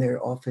and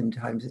they're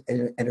oftentimes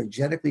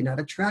energetically not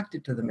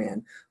attracted to the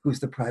man who's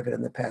the private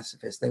and the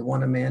pacifist. They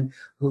want a man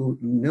who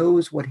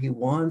knows what he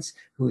wants,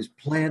 who's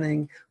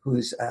planning,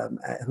 who's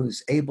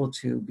able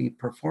to be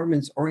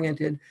performance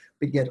oriented,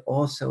 but yet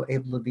also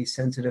able to be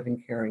sensitive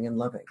and caring and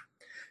loving.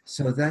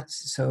 So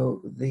that's Well,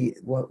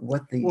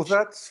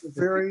 that's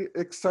very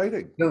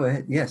exciting. Go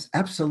ahead. Yes,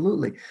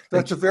 absolutely.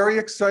 That's a very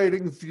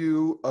exciting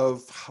view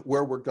of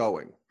where we're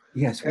going.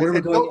 Yes, where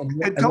we're going,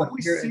 Don't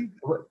we see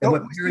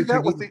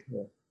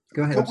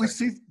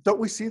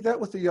that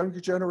with the younger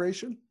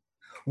generation?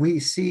 We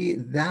see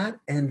that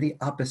and the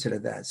opposite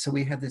of that. So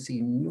we have this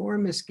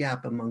enormous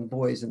gap among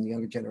boys in the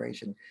younger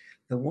generation.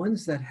 The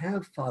ones that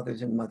have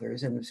fathers and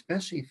mothers, and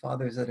especially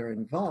fathers that are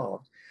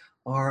involved,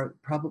 are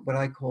probably what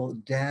I call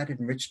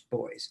dad-enriched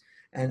boys.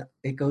 And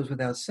it goes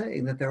without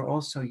saying that they're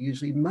also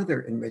usually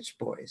mother-enriched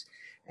boys.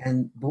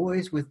 And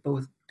boys with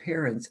both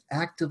parents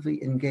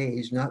actively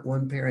engaged, not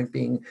one parent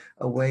being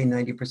away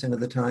 90% of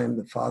the time,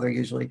 the father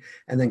usually,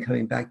 and then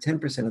coming back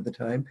 10% of the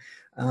time,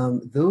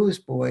 those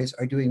boys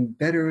are doing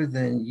better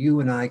than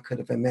you and I could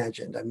have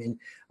imagined. I mean,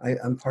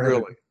 I'm part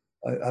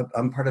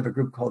of a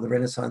group called the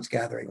Renaissance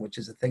Gathering, which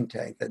is a think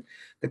tank that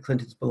the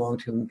Clintons belong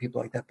to and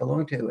people like that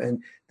belong to.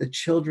 And the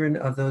children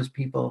of those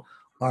people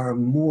are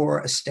more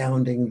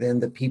astounding than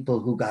the people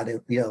who got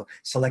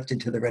selected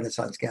to the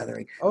Renaissance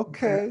Gathering.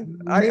 Okay,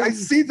 I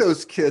see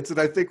those kids and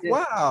I think,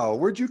 wow,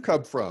 where'd you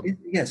come from?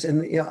 Yes,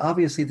 and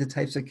obviously the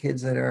types of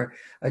kids that are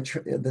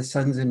the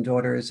sons and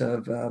daughters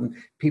of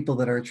people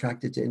that are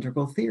attracted to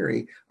integral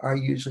theory are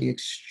usually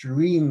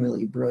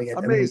extremely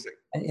brilliant. Amazing.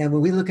 And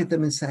when we look at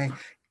them and say,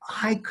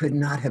 I could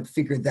not have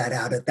figured that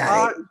out at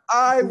that age.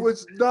 I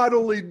was not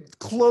only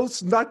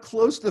not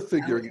close to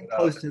figuring it out.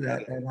 Close to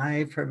that.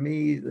 And for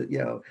me,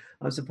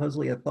 I'm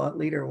supposedly a thought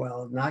leader.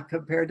 Well, not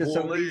compared to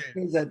some of these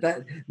kids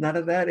not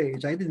at that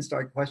age. I didn't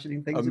start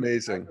questioning things.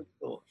 Amazing.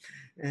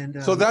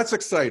 And so that's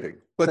exciting.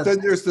 But then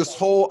there's this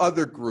whole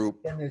other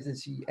group,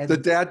 the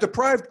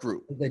dad-deprived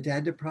group. The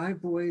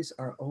dad-deprived boys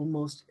are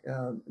almost,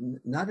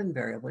 not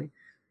invariably,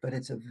 but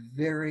it's a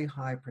very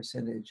high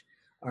percentage,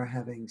 are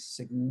having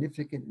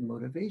significant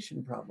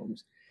motivation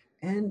problems.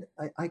 And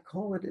I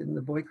call it in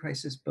the Boy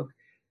Crisis book,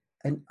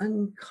 an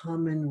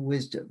uncommon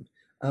wisdom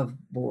of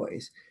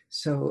boys.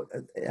 So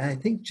I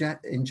think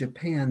in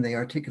Japan, they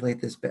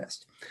articulate this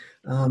best.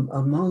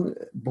 Among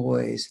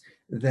boys,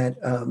 that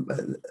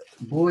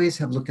boys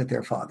have looked at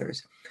their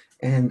fathers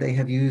and they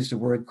have used a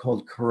word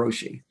called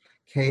karoshi,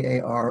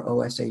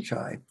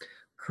 Karoshi.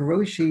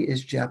 Karoshi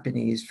is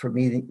Japanese for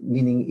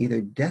meaning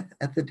either death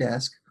at the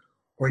desk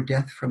or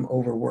death from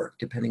overwork,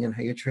 depending on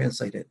how you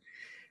translate it.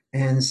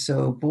 And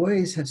so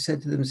boys have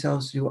said to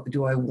themselves,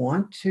 do I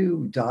want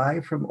to die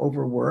from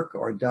overwork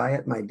or die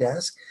at my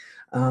desk?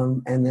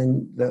 And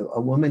then a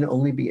woman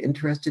only be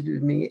interested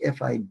in me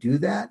if I do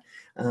that.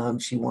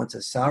 She wants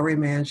a salary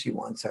man. She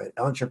wants an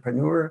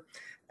entrepreneur.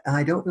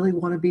 I don't really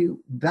want to be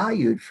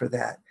valued for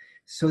that.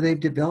 So they've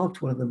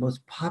developed one of the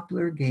most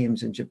popular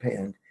games in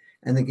Japan,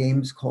 and the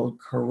game is called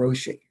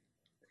Karoshi.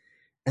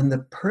 And the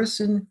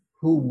person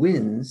who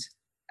wins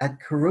at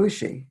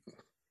Karoshi,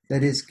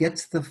 that is,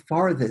 gets the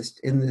farthest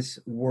in this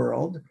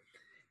world,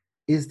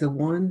 is the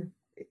one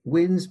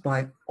wins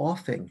by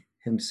offing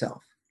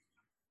himself,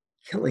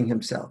 killing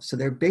himself. So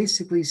they're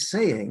basically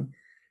saying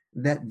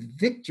that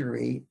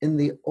victory in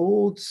the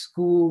old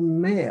school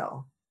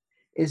male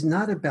is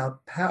not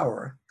about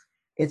power.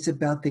 It's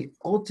about the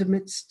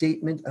ultimate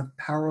statement of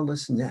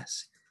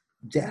powerlessness,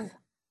 death.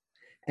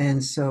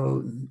 And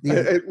so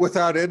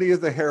without any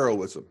of the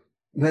heroism.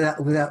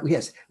 Without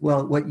yes.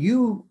 Well, what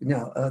you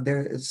know,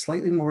 they're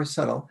slightly more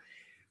subtle.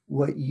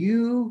 What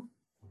you,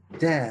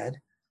 Dad,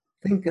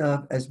 think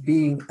of as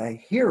being a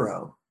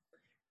hero,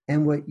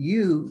 and what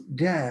you,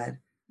 Dad,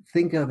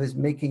 think of as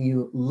making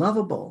you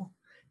lovable,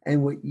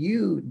 and what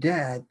you,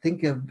 Dad,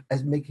 think of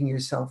as making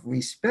yourself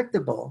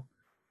respectable,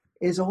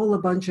 is all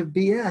a bunch of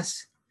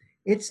BS.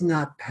 It's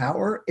not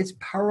power, it's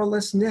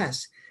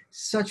powerlessness.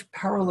 Such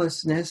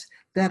powerlessness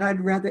that I'd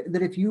rather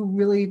that if you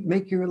really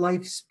make your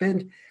life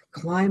spent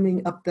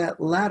climbing up that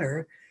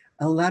ladder,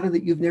 a ladder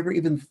that you've never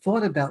even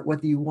thought about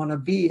whether you want to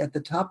be at the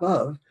top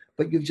of,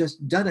 but you've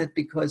just done it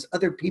because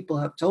other people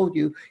have told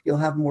you you'll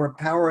have more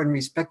power and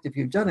respect if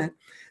you've done it,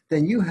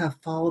 then you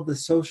have followed the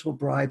social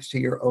bribes to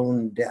your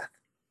own death.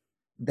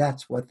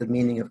 That's what the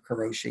meaning of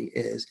Karoshi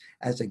is,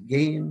 as a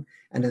game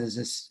and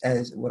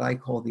as what I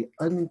call the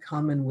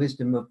uncommon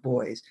wisdom of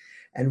boys,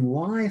 and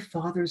why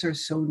fathers are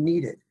so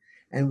needed,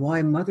 and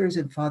why mothers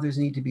and fathers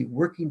need to be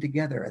working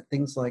together at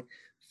things like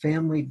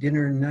family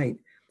dinner night,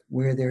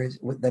 where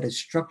that is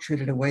structured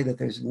in a way that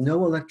there's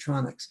no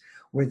electronics,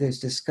 where there's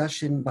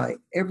discussion by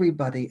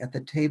everybody at the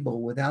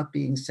table without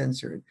being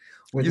censored.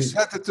 You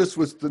said that this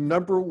was the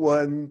number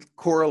one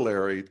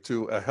corollary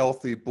to a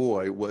healthy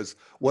boy was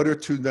 1 or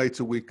 2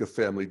 nights a week of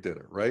family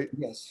dinner, right?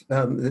 Yes.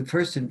 The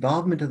first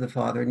involvement of the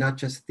father, not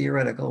just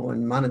theoretical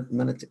and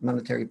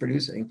monetary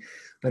producing,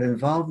 but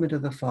involvement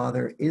of the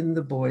father in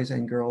the boys'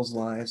 and girls'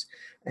 lives,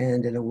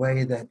 and in a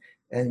way that,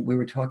 and we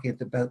were talking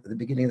about at the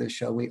beginning of the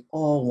show, we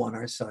all want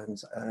our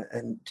sons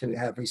and to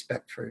have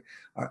respect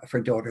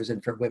for daughters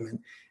and for women.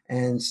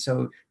 And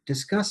so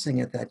discussing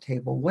at that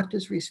table, what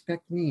does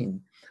respect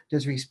mean?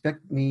 Does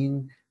respect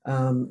mean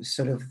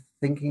sort of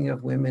thinking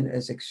of women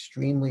as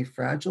extremely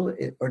fragile,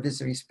 or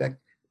does respect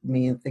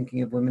mean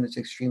thinking of women as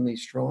extremely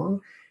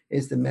strong?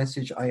 Is the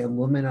message, I am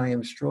woman, I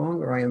am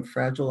strong, or I am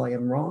fragile, I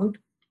am wronged?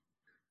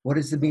 What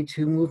does the Me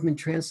Too movement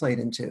translate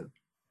into?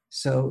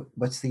 So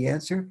what's the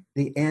answer?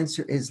 The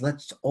answer is,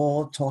 let's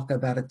all talk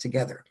about it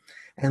together.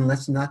 And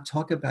let's not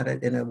talk about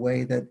it in a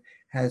way that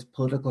has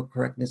political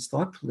correctness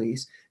thought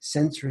police,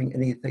 censoring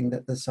anything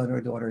that the son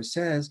or daughter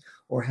says,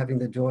 or having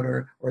the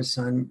daughter or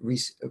son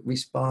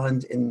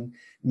respond in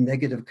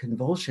negative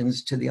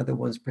convulsions to the other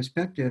one's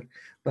perspective.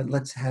 But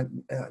let's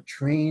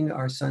train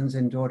our sons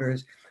and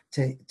daughters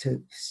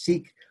to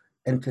seek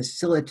and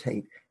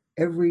facilitate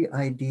every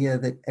idea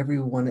that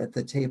everyone at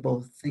the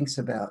table thinks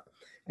about,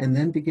 and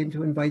then begin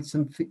to invite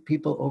some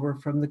people over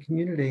from the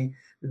community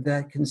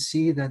that can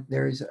see that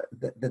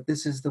that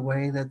this is the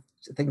way that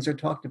things are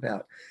talked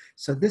about.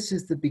 So this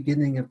is the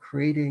beginning of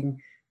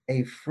creating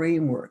a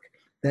framework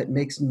that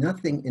makes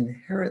nothing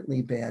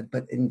inherently bad,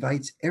 but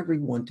invites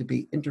everyone to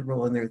be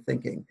integral in their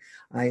thinking.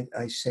 I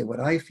say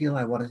what I feel.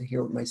 I want to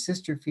hear what my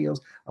sister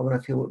feels. I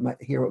want to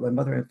hear what my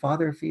mother and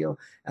father feel,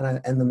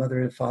 and the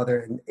mother and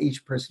father and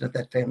each person at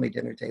that family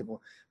dinner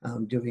table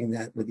doing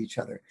that with each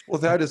other.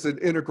 Well, that is an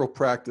integral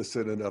practice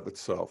in and of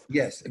itself.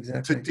 Yes,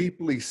 exactly. To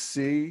deeply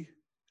see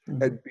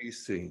and be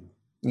seen.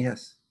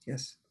 Yes,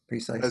 yes,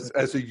 precisely.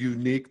 As a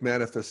unique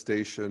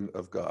manifestation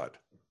of God.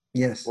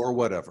 Yes. Or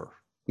whatever.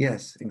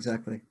 Yes,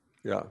 exactly.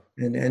 Yeah.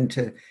 And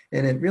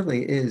it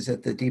really is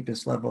at the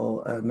deepest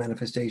level a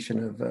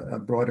manifestation of a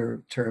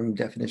broader term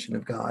definition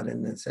of God,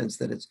 in the sense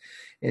that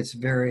it's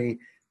very,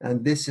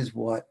 and this is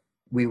what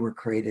we were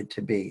created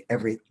to be,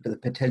 the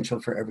potential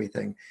for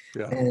everything.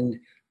 Yeah. And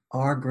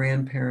our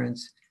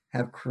grandparents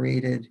have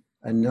created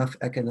enough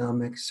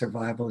economic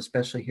survival,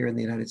 especially here in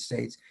the United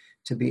States,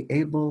 to be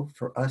able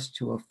for us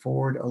to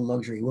afford a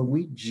luxury. When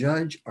we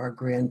judge our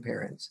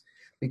grandparents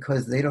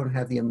because they don't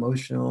have the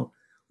emotional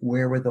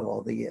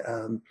wherewithal,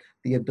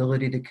 the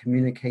ability to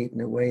communicate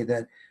in a way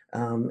that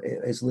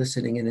is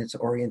listening in its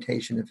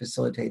orientation and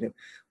facilitative.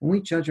 When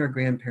we judge our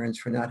grandparents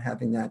for not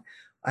having that,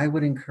 I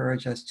would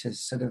encourage us to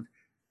sort of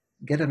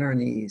get on our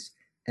knees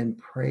and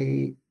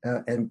pray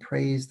and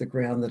praise the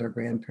ground that our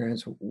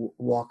grandparents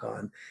walk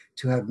on,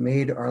 to have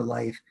made our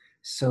life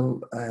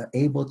so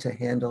able to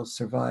handle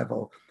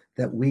survival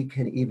that we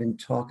can even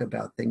talk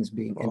about things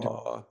being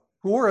integral.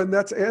 Warren,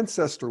 that's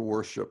ancestor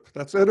worship.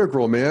 That's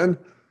integral, man.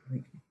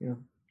 You know,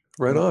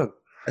 Right on.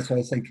 that's why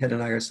I say Ken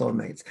and I are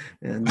soulmates.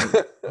 And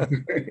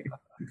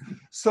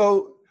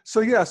so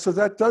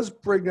that does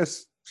bring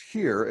us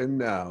here and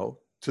now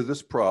to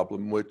this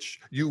problem, which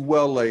you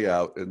well lay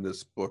out in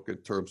this book in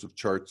terms of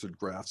charts and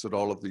graphs and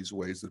all of these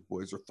ways that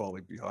boys are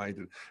falling behind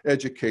in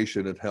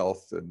education and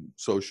health and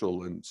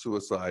social and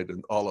suicide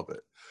and all of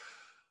it.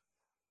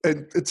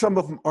 And some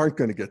of them aren't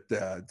going to get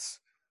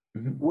dads.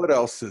 Mm-hmm. What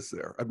else is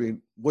there? I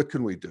mean, what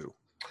can we do?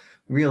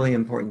 Really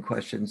important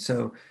question.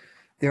 So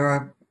there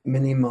are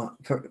many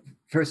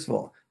first of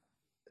all,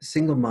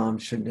 single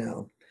moms should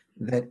know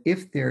that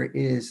if there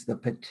is the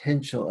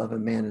potential of a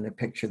man in a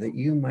picture that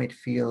you might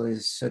feel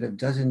is sort of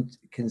doesn't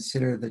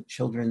consider the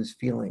children's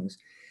feelings,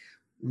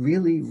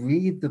 really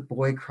read The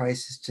Boy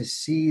Crisis to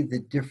see the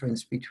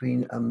difference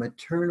between a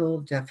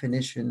maternal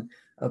definition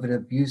of an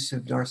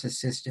abusive,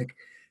 narcissistic,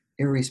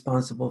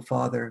 irresponsible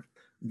father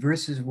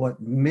versus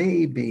what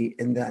may be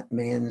in that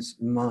man's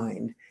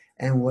mind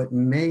and what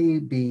may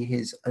be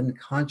his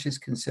unconscious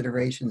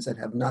considerations that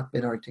have not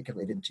been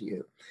articulated to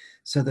you.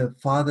 So the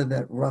father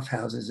that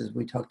roughhouses, as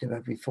we talked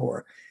about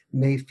before,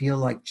 may feel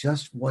like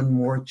just one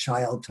more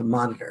child to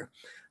monitor.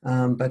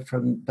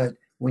 But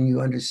when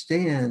you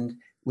understand,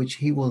 which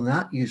he will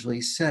not usually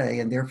say,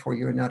 and therefore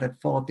you're not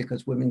at fault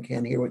because women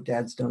can't hear what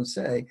dads don't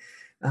say,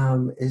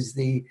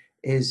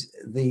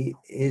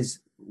 is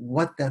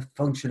what that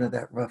function of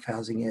that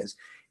roughhousing is.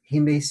 He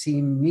may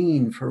seem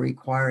mean for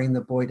requiring the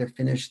boy to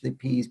finish the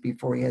peas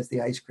before he has the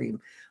ice cream.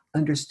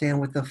 Understand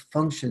what the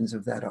functions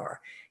of that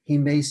are. He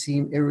may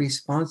seem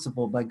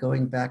irresponsible by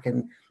going back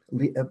and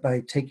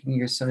by taking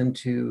your son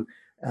to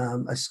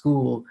a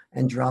school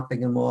and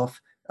dropping him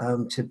off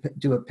to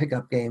do a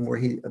pickup game where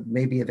he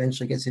maybe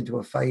eventually gets into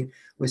a fight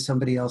with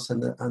somebody else at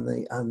the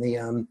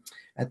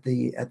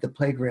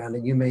playground,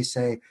 and you may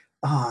say,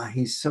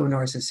 he's so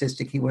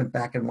narcissistic. He went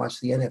back and watched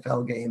the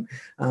NFL game.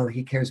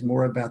 He cares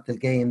more about the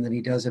game than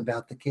he does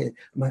about the kid,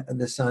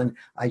 the son.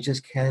 I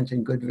just can't,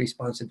 in good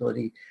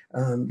responsibility,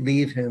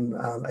 leave him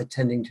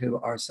attending to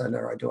our son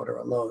or our daughter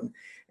alone.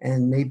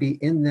 And maybe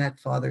in that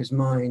father's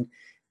mind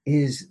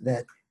is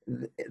that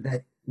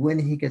when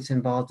he gets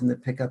involved in the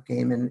pickup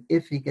game, and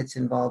if he gets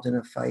involved in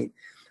a fight,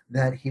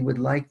 that he would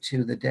like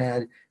to, the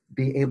dad,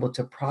 be able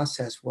to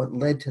process what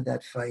led to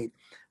that fight,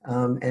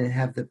 and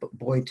have the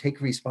boy take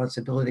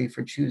responsibility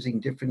for choosing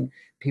different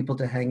people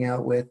to hang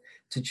out with,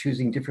 to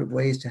choosing different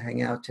ways to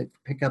hang out, to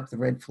pick up the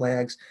red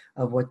flags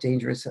of what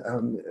dangerous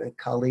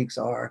colleagues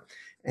are,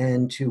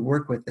 and to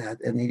work with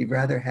that. And he'd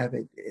rather have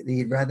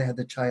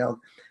the child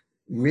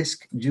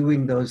risk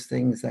doing those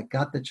things that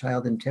got the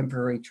child in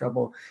temporary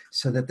trouble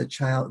so that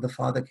the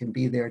father can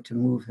be there to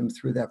move him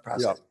through that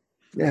process.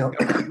 Yeah.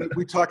 Now,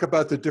 we talk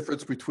about the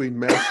difference between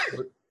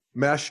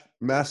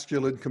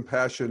masculine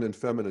compassion and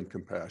feminine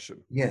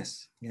compassion.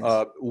 Yes.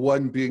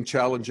 One being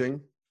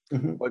challenging,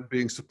 mm-hmm. one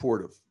being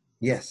supportive.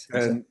 Yes.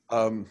 And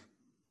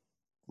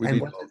we need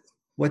both.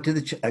 What do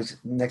the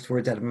next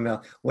words out of my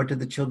mouth? What do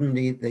the children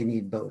need? They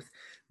need both.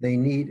 They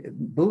need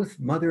both.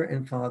 Mother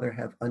and father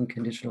have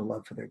unconditional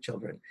love for their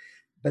children,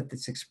 but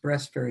it's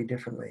expressed very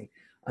differently.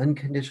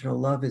 Unconditional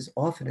love is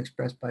often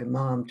expressed by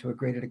mom to a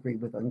greater degree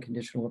with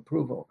unconditional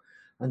approval.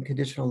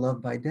 Unconditional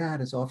love by dad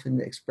is often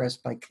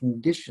expressed by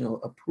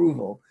conditional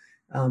approval,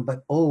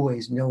 but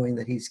always knowing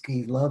that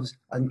he loves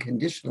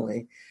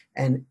unconditionally.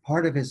 And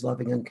part of his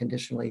loving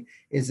unconditionally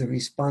is the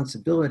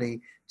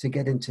responsibility to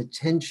get into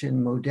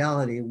tension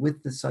modality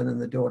with the son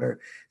and the daughter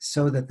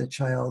so that the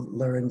child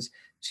learns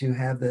to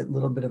have that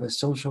little bit of a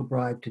social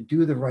bribe to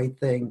do the right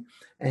thing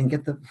and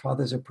get the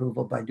father's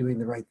approval by doing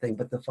the right thing.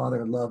 But the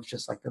father loves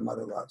just like the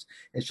mother loves.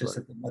 It's just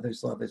right. That the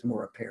mother's love is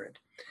more apparent.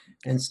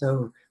 And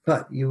so,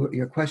 but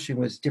your question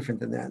was different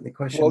than that. The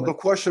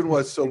question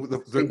was, so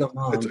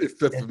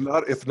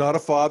if not a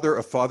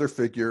father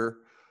figure,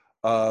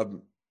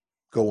 go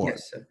on.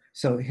 Yes.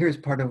 So here's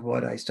part of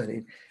what I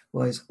studied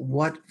was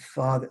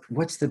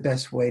what's the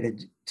best way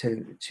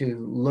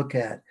to look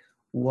at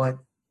what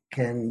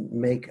can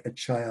make a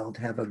child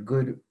have a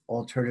good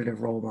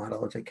alternative role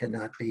model if it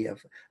cannot be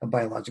a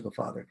biological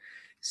father.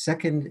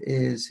 Second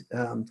is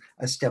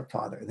a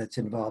stepfather that's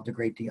involved a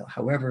great deal.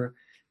 However,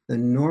 the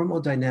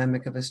normal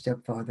dynamic of a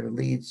stepfather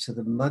leads to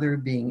the mother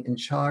being in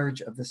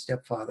charge of the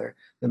stepfather,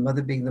 the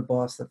mother being the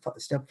boss, the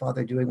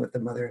stepfather doing what the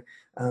mother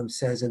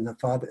says, and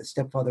the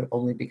stepfather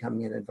only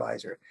becoming an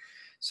advisor.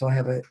 So I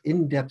have an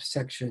in-depth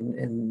section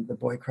in The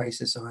Boy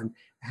Crisis on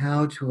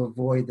how to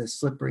avoid the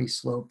slippery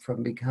slope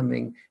from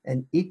becoming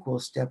an equal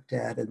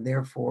stepdad and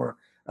therefore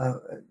uh,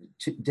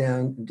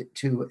 down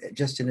to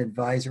just an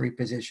advisory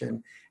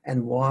position,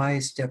 and why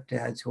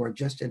stepdads who are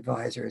just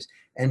advisors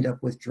end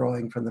up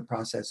withdrawing from the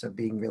process of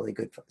being really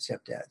good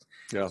stepdads.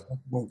 Yeah. So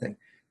that's one thing.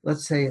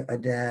 Let's say a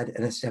dad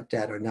and a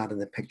stepdad are not in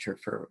the picture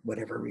for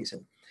whatever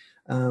reason.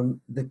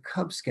 The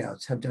Cub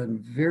Scouts have done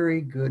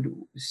very good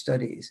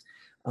studies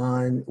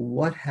on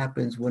what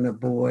happens when a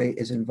boy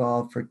is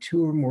involved for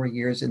 2 or more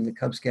years in the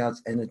Cub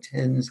Scouts and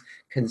attends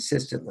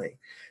consistently.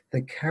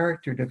 The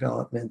character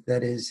development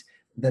that is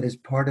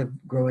part of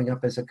growing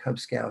up as a Cub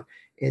Scout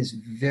is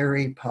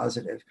very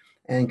positive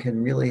and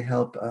can really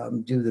help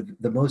do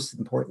the most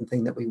important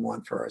thing that we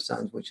want for our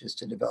sons, which is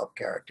to develop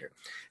character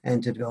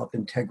and to develop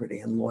integrity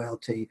and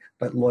loyalty,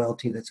 but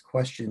loyalty that's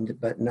questioned,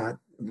 but not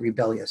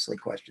rebelliously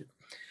questioned.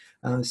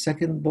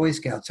 Second, Boy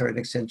Scouts are an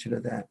extension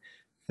of that.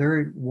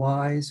 Third,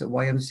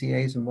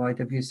 YMCAs and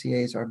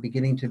YWCAs are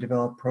beginning to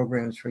develop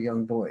programs for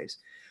young boys.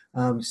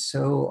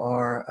 So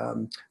are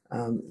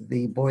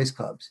the boys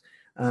clubs.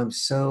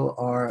 So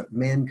our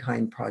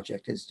Mankind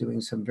Project is doing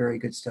some very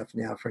good stuff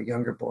now for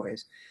younger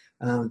boys.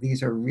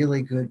 These are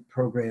really good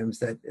programs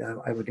that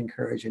I would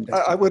encourage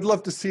investing. I would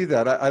love to see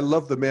that. I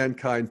love the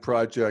Mankind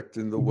Project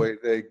and the way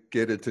they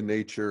get into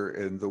nature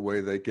and the way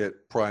they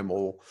get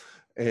primal.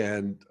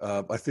 And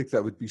I think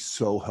that would be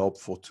so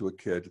helpful to a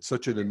kid. It's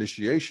such an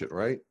initiation,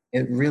 right?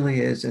 It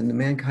really is. And the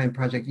Mankind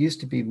Project used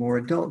to be more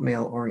adult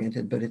male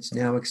oriented, but it's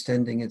now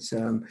extending its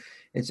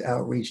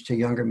outreach to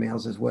younger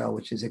males as well,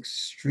 which is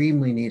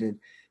extremely needed.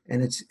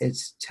 And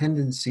its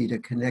tendency to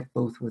connect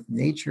both with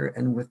nature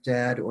and with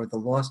dad, or the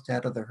lost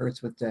dad or the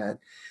hurts with dad,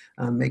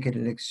 make it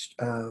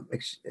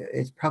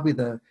it's probably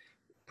the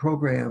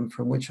program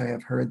from which I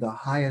have heard the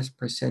highest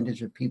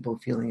percentage of people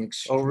feeling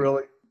Oh,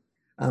 really?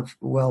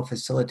 well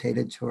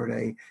facilitated toward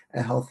a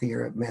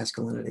healthier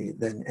masculinity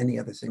than any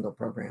other single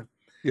program.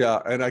 Yeah,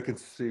 and I can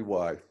see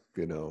why.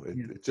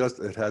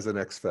 It has an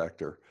X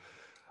factor.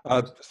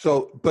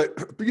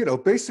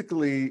 But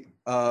basically,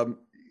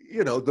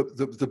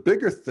 the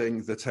bigger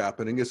thing that's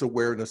happening is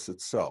awareness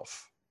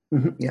itself.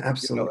 Mm-hmm. Yeah,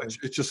 absolutely.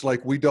 It's just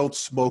like we don't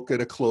smoke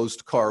in a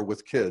closed car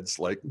with kids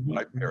like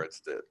my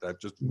parents did.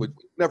 That just would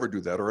never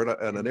do that, or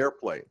in an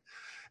airplane.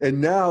 And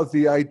now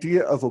the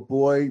idea of a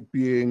boy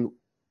being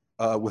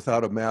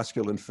without a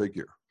masculine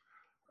figure,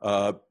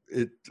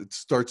 it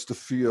starts to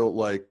feel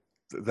like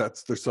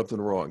there's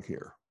something wrong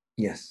here.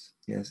 Yes.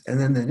 And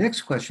then the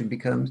next question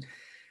becomes,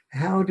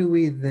 how do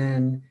we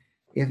then,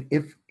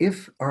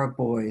 if our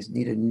boys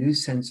need a new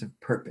sense of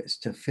purpose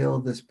to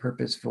fill this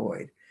purpose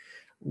void,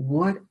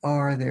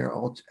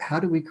 how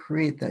do we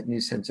create that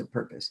new sense of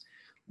purpose?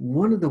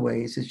 One of the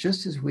ways is,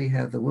 just as we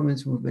have, the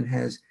women's movement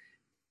has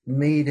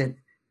made it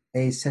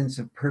a sense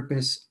of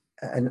purpose,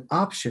 an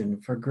option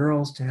for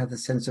girls to have the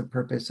sense of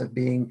purpose of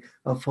being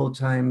a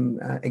full-time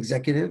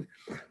executive,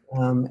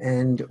 or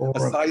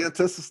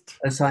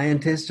a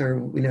scientist,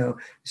 or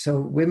so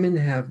women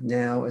have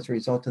now, as a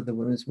result of the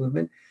women's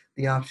movement,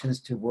 the options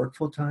to work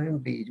full-time,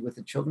 be with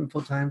the children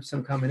full-time,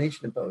 some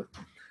combination of both.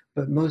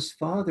 But most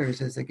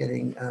fathers, as they're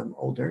getting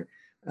older,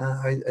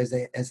 as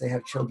they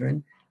have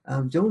children,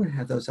 don't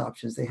have those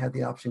options. They have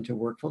the option to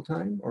work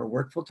full-time, or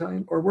work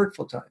full-time, or work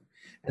full-time,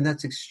 and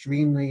that's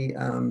extremely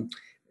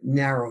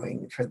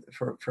narrowing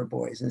for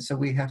boys. And so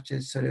we have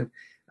to sort of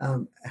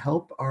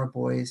help our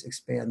boys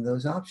expand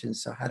those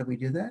options. So how do we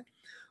do that?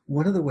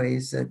 One of the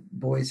ways that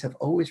boys have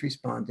always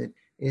responded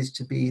is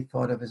to be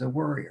thought of as a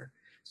warrior.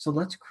 So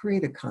let's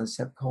create a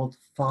concept called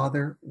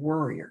father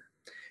warrior.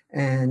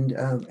 And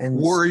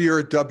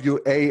warrior,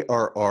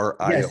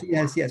 WARRIO.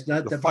 Yes,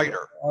 not the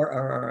fighter.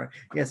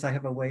 Yes, I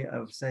have a way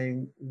of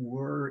saying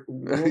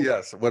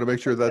yes, I want to make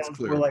sure that's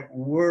clear. We're like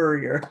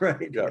warrior,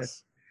 right?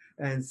 Yes.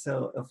 And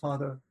so a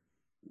father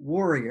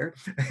warrior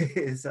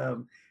is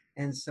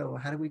and so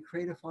how do we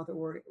create a father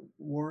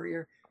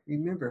warrior?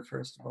 Remember,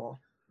 first of all,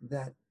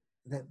 that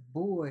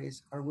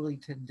boys are willing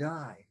to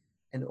die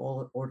in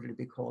order to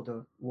be called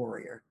a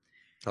warrior.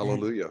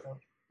 Hallelujah. So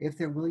if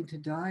they're willing to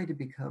die to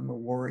become a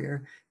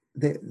warrior,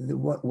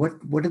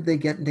 what did they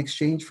get in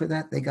exchange for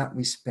that? They got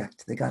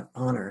respect, they got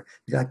honor,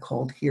 they got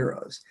called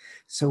heroes.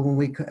 So when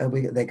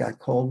they got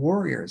called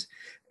warriors.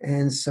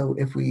 And so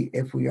if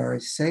we are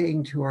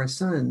saying to our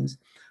sons,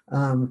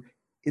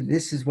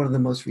 this is one of the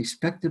most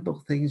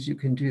respectable things you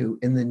can do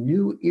in the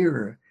new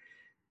era,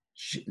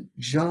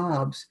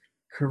 jobs,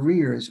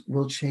 careers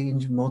will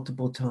change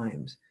multiple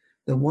times.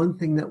 The one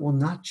thing that will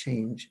not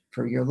change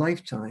for your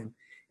lifetime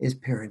is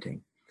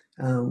parenting.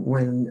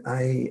 When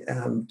I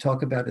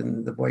talk about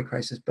in the Boy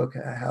Crisis book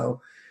how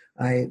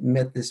I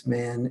met this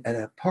man at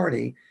a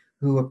party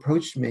who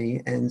approached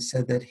me and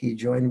said that he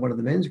joined one of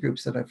the men's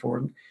groups that I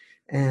formed,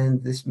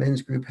 and this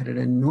men's group had an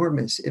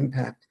enormous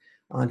impact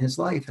on his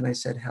life. And I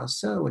said, how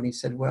so? And he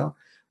said, well,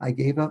 I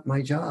gave up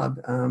my job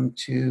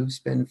to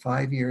spend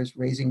 5 years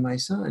raising my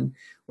son,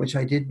 which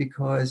I did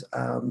because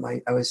I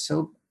was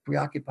so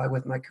preoccupied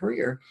with my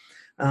career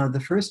the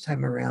first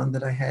time around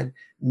that I had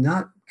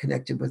not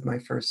connected with my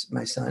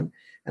son,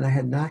 and I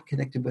had not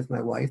connected with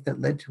my wife.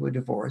 That led to a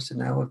divorce, and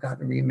now I've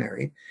gotten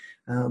remarried,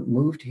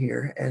 moved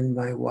here, and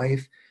my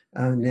wife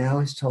now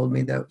has told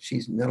me that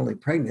she's not only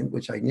pregnant,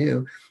 which I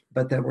knew,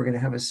 but that we're going to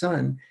have a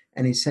son.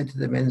 And he said to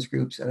the men's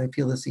groups, and I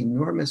feel this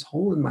enormous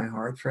hole in my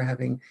heart for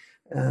having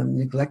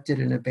neglected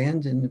and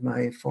abandoned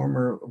my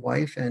former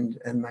wife and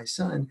my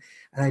son.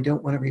 And I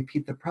don't want to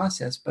repeat the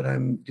process, but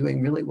I'm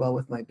doing really well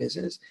with my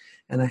business.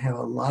 And I have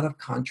a lot of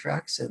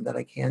contracts and that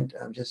I can't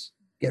just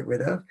get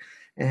rid of.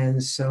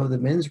 And so the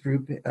men's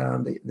group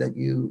that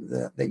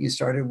you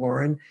started,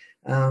 Warren,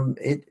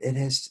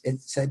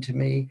 it said to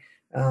me,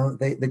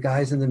 the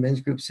guys in the men's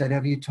group said,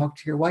 have you talked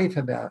to your wife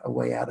about a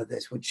way out of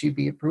this? Would she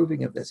be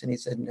approving of this? And he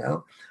said,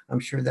 no,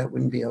 I'm sure that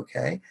wouldn't be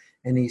okay.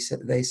 And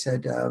they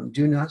said,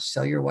 do not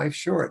sell your wife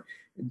short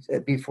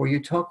before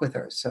you talk with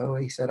her. So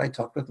he said, I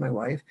talked with my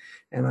wife,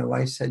 and my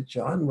wife said,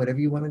 John, whatever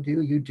you want to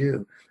do, you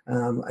do.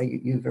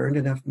 You've earned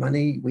enough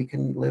money. We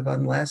can live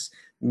on less,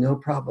 no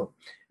problem.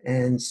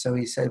 And so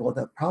he said, well,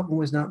 the problem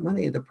was not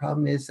money. The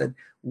problem is that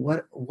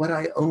what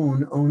I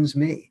own owns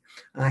me.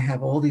 I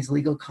have all these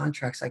legal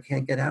contracts. I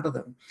can't get out of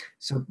them.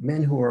 So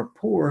men who are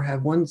poor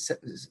have one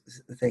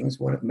things.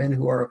 Men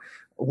who are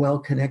well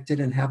connected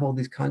and have all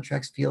these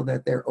contracts feel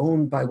that they're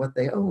owned by what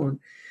they own.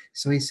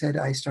 So he said,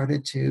 I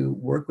started to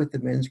work with the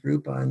men's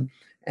group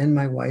and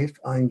my wife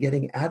on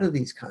getting out of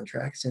these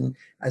contracts. And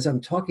as I'm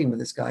talking with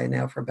this guy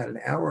now for about an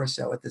hour or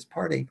so at this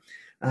party,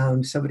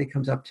 somebody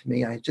comes up to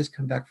me. I had just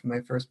come back from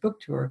my first book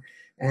tour,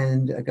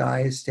 and a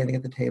guy is standing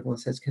at the table and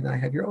says, can I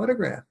have your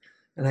autograph?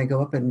 And I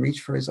go up and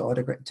reach for his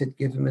autograph to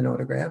give him an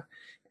autograph,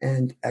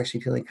 and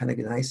actually feeling kind of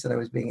nice that I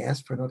was being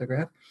asked for an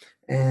autograph.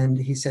 And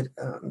he said,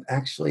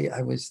 actually,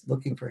 I was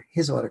looking for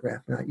his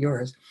autograph, not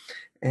yours.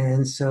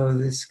 And so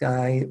this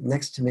guy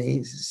next to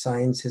me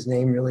signs his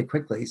name really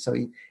quickly. So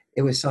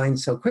it was signed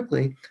so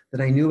quickly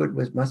that I knew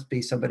must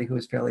be somebody who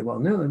was fairly well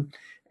known.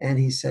 And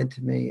he said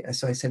to me,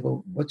 so I said,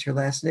 well, what's your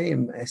last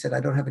name? I said, I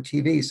don't have a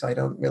TV, so I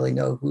don't really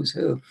know who's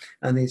who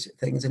on these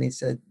things. And he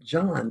said,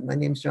 John, my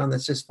name's John.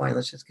 That's just fine.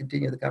 Let's just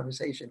continue the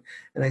conversation.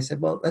 And I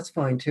said, well, that's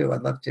fine too.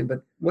 I'd love to,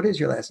 but what is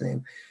your last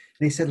name?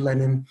 And he said,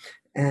 Lennon.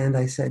 And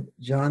I said,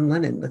 John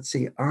Lennon, let's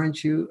see,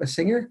 aren't you a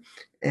singer?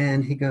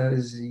 And he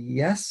goes,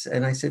 yes.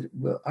 And I said,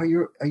 well, are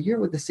you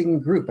with the singing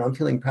group? I'm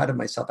feeling proud of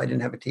myself. I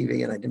didn't have a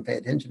TV and I didn't pay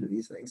attention to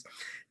these things.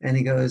 And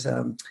he goes,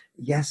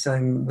 yes,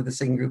 I'm with the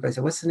singing group. I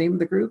said, what's the name of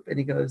the group? And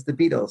he goes, the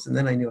Beatles. And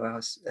then I knew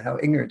how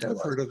ignorant I was.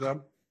 I've heard of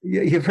them.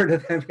 You've heard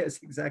of them, yes,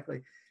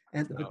 exactly.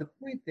 But the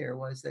point there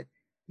was that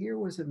here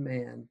was a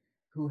man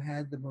who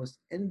had the most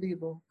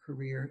enviable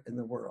career in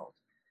the world.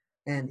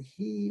 And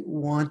he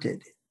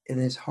wanted, in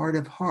his heart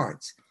of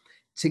hearts,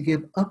 to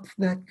give up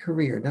that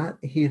career.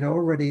 He had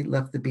already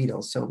left the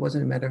Beatles, so it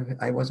wasn't a matter of,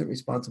 I wasn't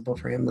responsible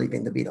for him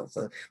leaving the Beatles,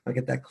 so I'll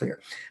get that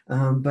clear.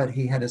 But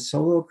he had a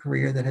solo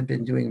career that had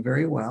been doing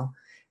very well,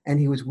 and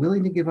he was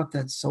willing to give up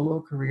that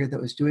solo career that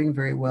was doing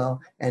very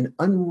well and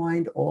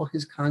unwind all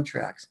his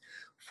contracts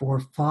for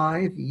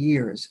 5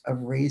 years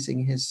of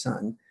raising his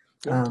son,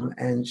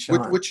 and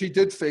Sean. Which he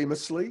did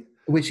famously.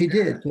 Which he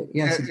did,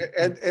 yes.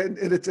 And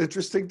it's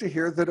interesting to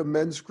hear that a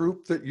men's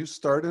group that you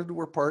started,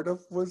 were part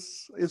of,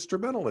 was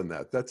instrumental in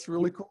that. That's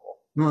really cool.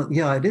 Well,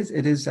 yeah, it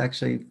is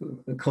actually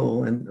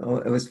cool, and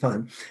it was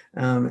fun,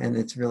 and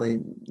it's really,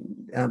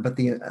 but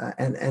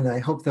and I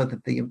hope though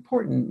that the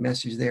important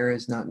message there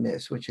is not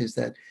missed, which is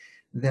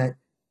that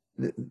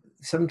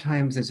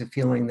sometimes there's a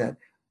feeling that,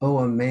 oh,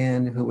 a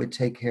man who would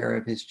take care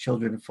of his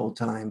children full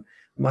time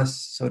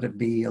must sort of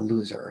be a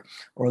loser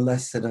or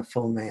less than a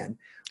full man.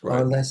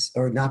 Right.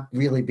 Or not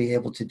really be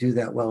able to do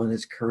that well in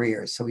his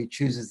career. So he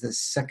chooses this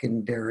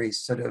secondary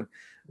sort of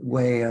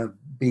way of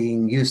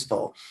being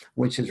useful,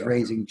 which is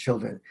raising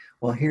children.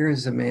 Well, here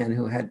is a man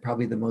who had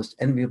probably the most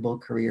enviable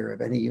career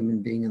of any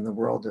human being in the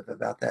world of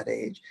about that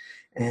age.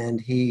 And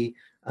he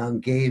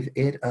gave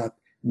it up,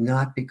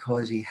 not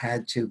because he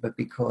had to, but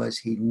because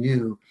he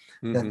knew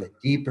that the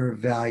deeper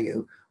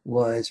value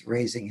was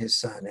raising his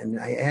son. And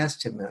I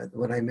asked him,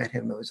 when I met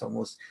him, the son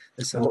was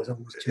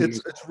almost 2 years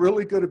old. It's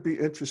really going to be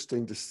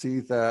interesting to see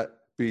that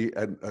be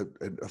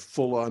a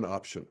full-on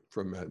option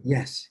for men.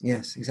 Yes,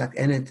 exactly.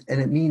 And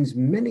it means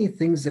many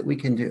things that we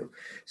can do.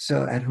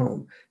 So at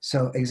home.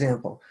 So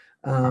example,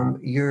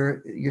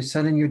 your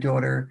son and your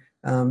daughter,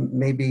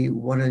 maybe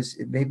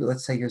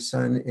let's say your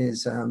son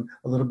is a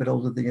little bit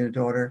older than your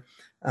daughter.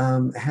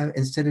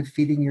 Instead of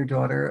feeding your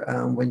daughter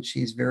when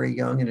she's very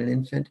young and an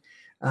infant,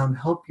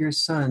 help your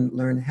son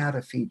learn how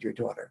to feed your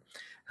daughter.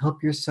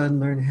 Help your son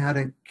learn how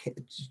to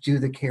do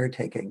the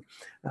caretaking.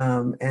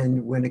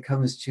 And when it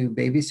comes to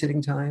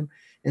babysitting time,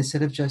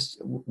 instead of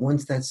just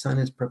once that son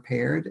is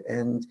prepared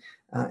and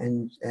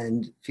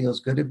feels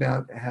good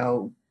about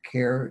how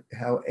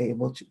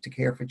able to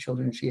care for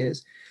children she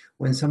is,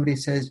 when somebody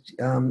says,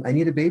 I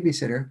need a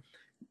babysitter,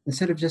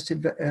 instead of just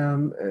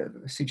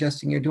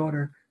suggesting your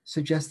daughter,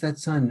 suggest that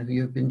son who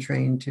you've been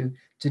trained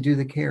to do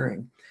the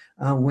caring.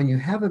 When you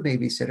have a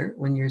babysitter,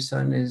 when your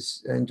son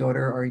and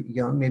daughter are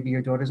young, maybe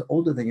your daughter's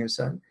older than your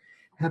son,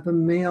 have a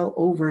male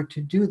over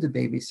to do the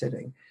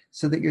babysitting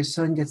so that your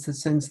son gets the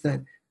sense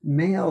that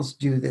males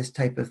do this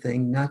type of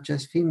thing, not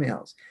just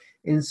females.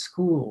 In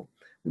school,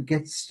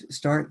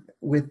 start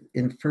with,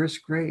 in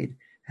first grade,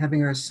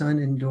 having our son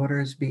and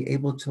daughters be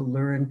able to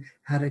learn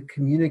how to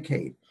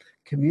communicate.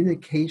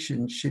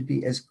 Communication should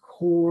be as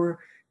core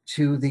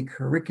to the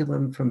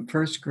curriculum from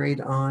first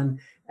grade on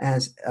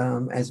as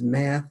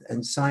math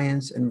and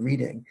science and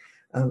reading.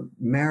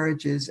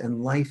 Marriages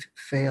and life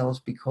fails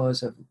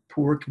because of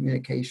poor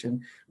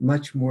communication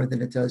much more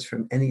than it does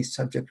from any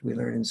subject we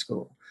learn in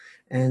school.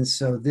 And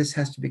so this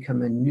has to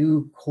become a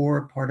new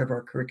core part of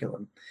our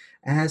curriculum.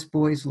 As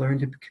boys learn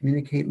to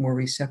communicate more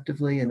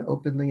receptively and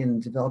openly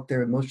and develop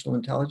their emotional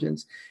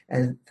intelligence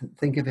and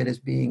think of it as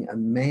being a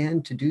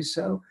man to do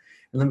so,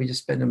 and let me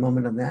just spend a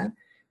moment on that.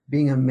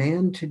 Being a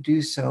man to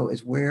do so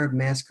is where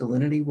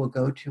masculinity will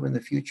go to in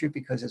the future,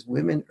 because as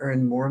women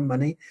earn more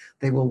money,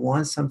 they will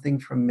want something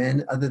from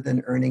men other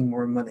than earning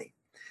more money.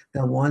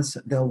 They'll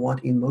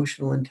want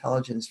emotional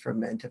intelligence from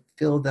men to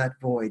fill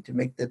that void, to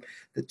make the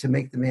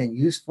man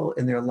useful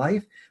in their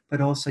life,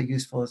 but also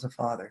useful as a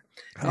father.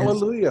 And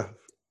Hallelujah.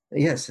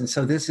 yes, and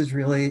so this is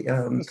really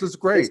This is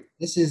great.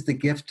 This is the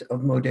gift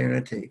of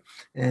modernity,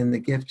 and the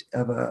gift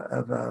of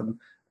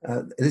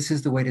this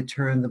is the way to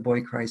turn the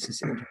boy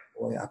crisis into a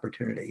boy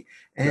opportunity,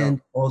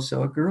 and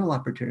also a girl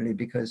opportunity.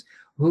 Because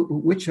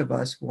which of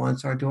us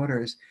wants our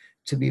daughters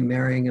to be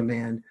marrying a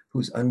man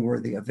who's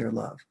unworthy of their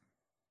love?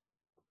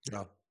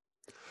 Yeah.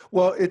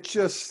 Well, it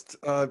just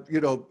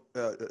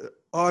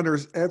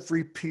honors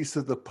every piece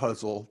of the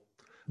puzzle,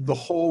 the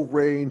whole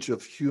range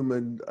of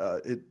human,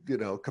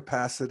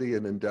 capacity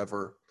and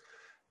endeavor,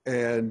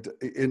 and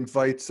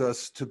invites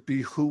us to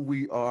be who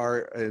we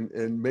are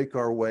and make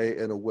our way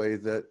in a way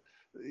that,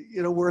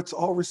 where it's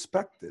all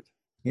respected.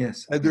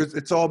 Yes. And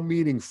it's all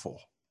meaningful.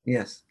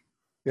 Yes.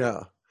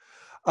 Yeah.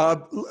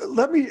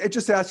 Let me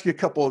just ask you a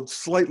couple of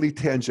slightly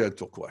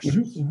tangential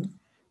questions. Mm-hmm.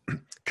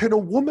 Can a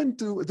woman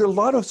there are a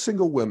lot of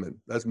single women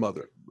as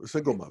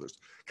single mothers.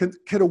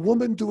 Can a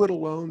woman do it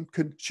alone?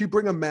 Can she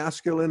bring a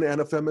masculine and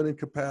a feminine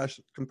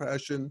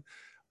compassion?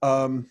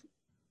 And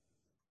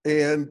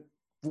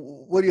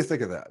what do you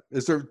think of that?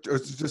 Is there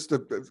just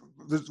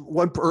there's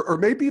one, or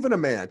maybe even a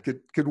man?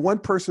 Could one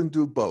person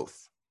do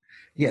both?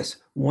 Yes,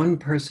 one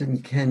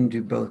person can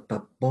do both,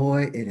 but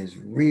boy, it is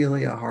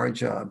really a hard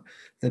job.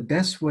 The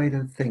best way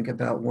to think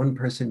about one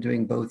person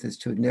doing both is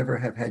to never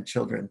have had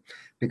children,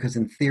 because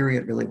in theory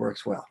it really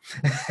works well.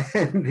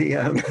 And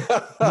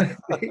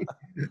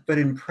but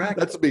in practice,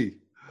 that's me.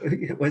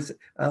 It was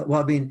well.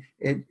 I mean,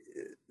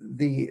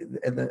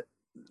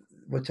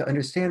 what to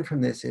understand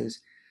from this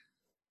is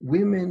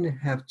women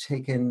have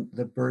taken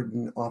the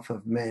burden off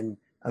of men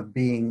of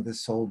being the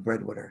sole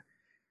breadwinner.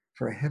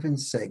 For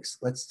heaven's sakes,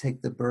 let's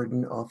take the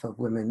burden off of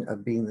women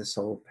of being the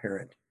sole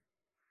parent.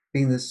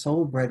 Being the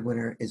sole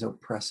breadwinner is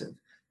oppressive.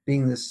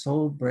 Being the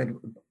sole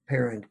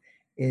parent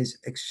is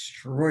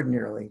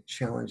extraordinarily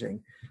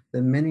challenging.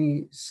 The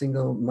many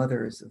single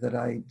mothers that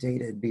I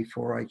dated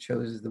before I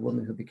chose the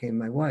woman who became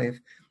my wife,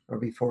 or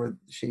before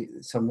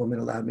some woman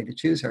allowed me to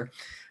choose her,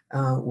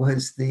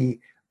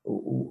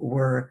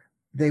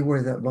 they were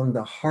among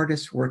the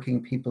hardest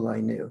working people I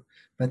knew,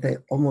 but they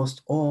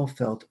almost all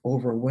felt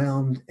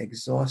overwhelmed,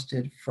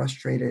 exhausted,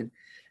 frustrated,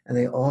 and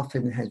they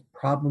often had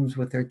problems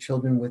with their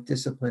children, with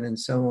discipline and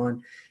so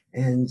on.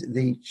 And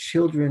the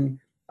children,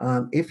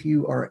 if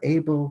you are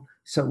able,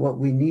 so what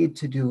we need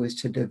to do is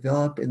to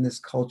develop in this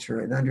culture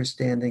an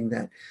understanding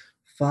that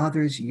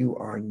fathers, you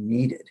are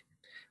needed.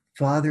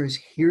 Fathers,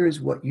 here's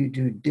what you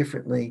do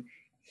differently.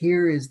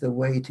 Here is the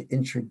way to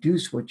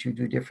introduce what you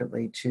do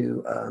differently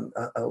to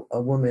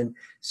a woman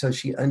so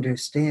she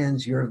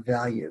understands your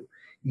value.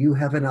 You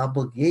have an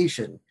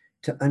obligation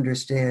to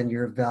understand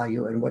your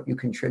value and what you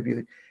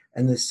contribute,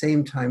 and at the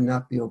same time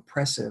not be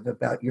oppressive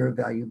about your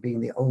value being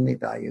the only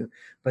value,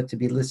 but to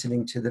be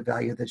listening to the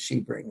value that she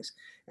brings.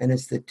 And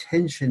it's the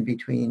tension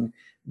between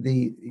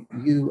the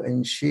you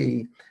and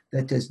she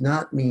that does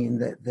not mean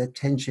that the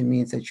tension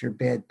means that you're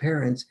bad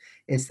parents.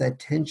 It's that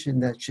tension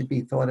that should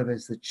be thought of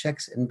as the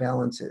checks and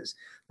balances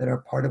that are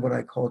part of what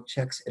I call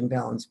checks and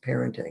balance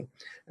parenting,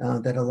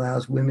 that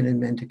allows women and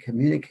men to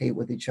communicate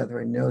with each other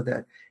and know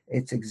that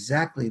it's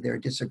exactly their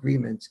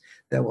disagreements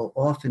that will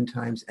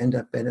oftentimes end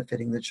up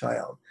benefiting the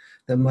child.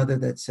 The mother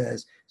that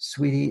says,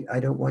 sweetie,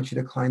 I don't want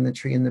you to climb the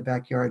tree in the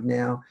backyard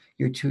now.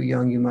 You're too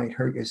young, you might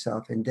hurt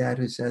yourself. And dad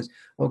who says,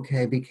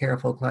 okay, be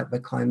careful,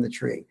 but climb the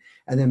tree.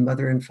 And then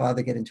mother and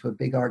father get into a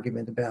big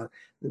argument about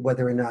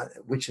whether or not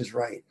which is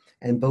right.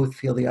 And both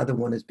feel the other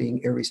one is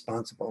being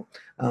irresponsible.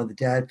 The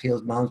dad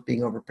feels mom's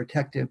being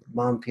overprotective.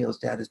 Mom feels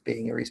dad is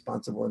being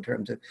irresponsible in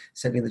terms of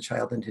sending the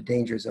child into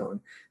danger zone.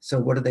 So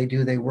what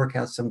do? They work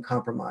out some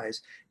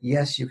compromise.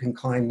 Yes, you can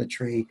climb the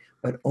tree,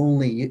 but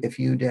only if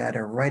you, dad,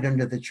 are right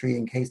under the tree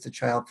in case the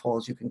child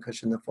falls, you can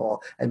cushion the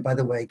fall. And by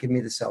the way, give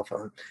me the cell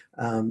phone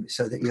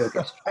so that you don't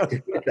get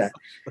distracted with that.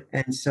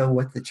 And so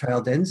what the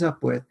child ends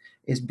up with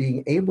is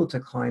being able to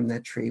climb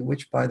that tree,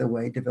 which, by the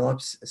way,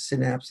 develops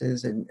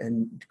synapses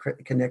and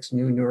connects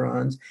new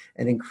neurons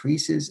and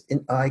increases in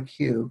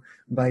IQ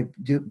by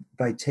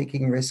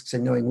taking risks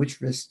and knowing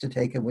which risks to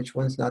take and which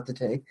ones not to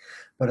take.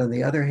 But on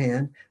the other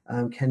hand,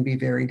 can be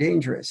very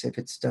dangerous if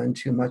it's done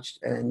too much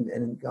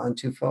and gone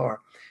too far.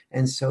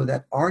 And so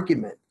that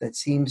argument that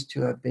seems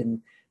to have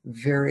been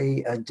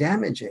very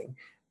damaging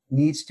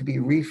needs to be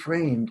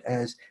reframed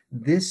as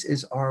this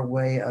is our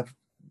way of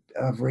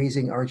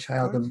raising our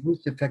child the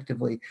most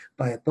effectively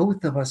by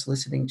both of us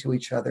listening to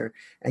each other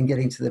and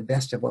getting to the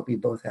best of what we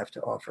both have to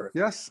offer.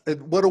 Yes,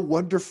 and what a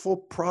wonderful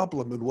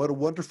problem and what a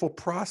wonderful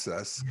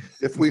process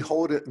if we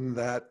hold it in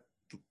that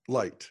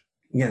light.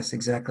 Yes,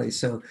 exactly.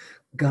 So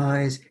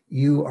guys,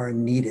 you are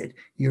needed.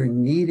 You're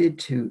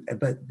needed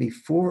but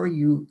before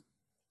you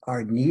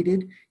are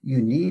needed,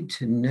 you need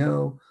to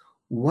know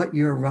what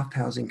your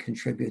roughhousing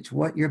contributes,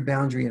 what your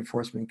boundary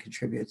enforcement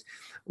contributes,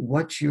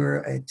 what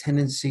your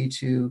tendency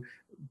to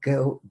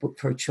go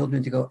for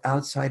children to go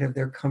outside of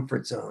their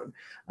comfort zone.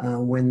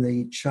 When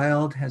the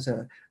child has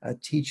a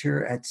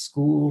teacher at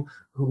school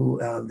who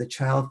the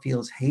child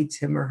feels hates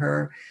him or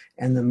her,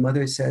 and the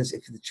mother says,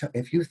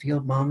 if you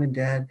feel mom and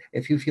dad,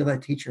 if you feel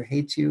that teacher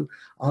hates you,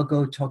 I'll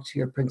go talk to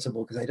your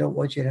principal because I don't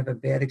want you to have a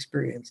bad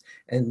experience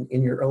in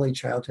your early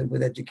childhood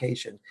with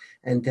education.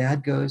 And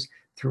dad goes,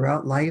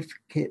 throughout life,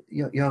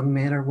 young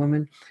man or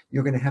woman,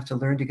 you're going to have to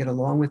learn to get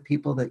along with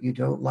people that you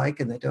don't like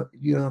and that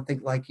you don't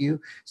think like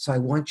you. So I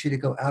want you to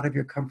go out of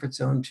your comfort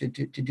zone to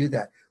do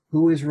that.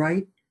 Who is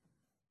right?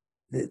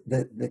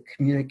 The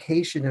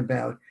communication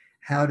about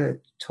how to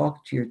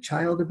talk to your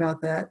child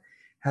about that,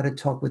 how to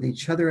talk with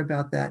each other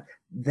about that,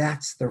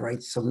 that's the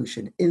right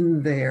solution.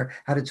 In there,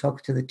 how to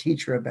talk to the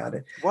teacher about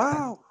it.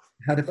 Wow.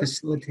 How to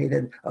facilitate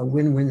a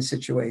win-win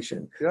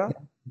situation. Yeah.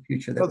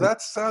 Future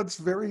that sounds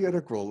very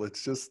integral.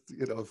 It's just,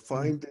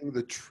 finding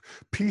the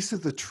piece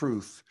of the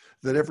truth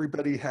that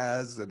everybody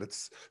has, and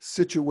it's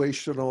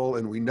situational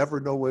and we never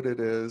know what it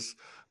is,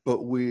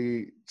 but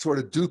we sort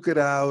of duke it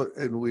out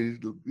and we,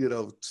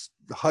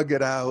 hug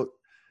it out.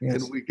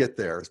 Yes. And we get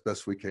there as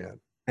best we can.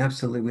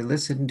 Absolutely. We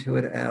listen to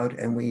it out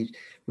and we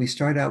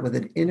start out with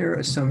an inner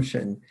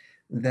assumption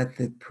that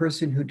the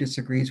person who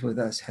disagrees with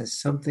us has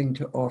something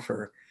to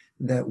offer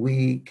that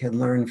we can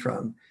learn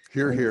from.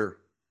 Here.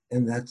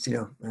 And that's,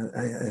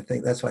 I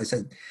think that's why I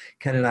said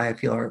Ken and I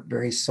feel are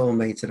very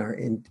soulmates in our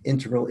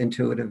integral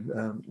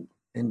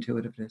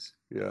intuitiveness.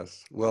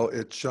 Yes. Well,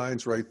 it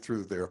shines right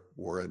through there,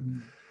 Warren. Mm-hmm.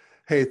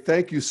 Hey,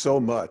 thank you so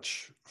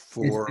much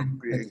for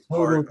being a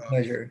total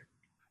pleasure.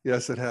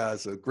 Yes, it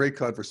has. A great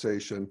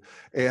conversation.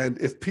 And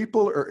if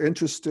people are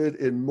interested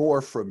in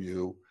more from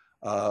you,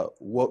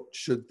 what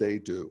should they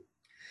do?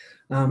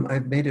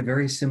 I've made it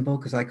very simple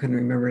because I couldn't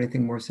remember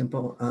anything more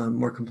simple,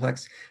 more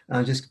complex.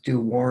 Just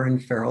do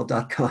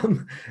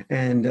warrenfarrell.com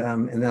and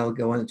that'll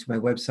go onto my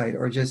website,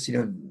 or just,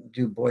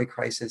 do Boy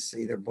Crisis,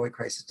 either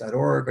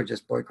boycrisis.org or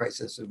just Boy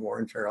Crisis with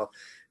Warren Farrell,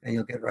 and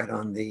you'll get right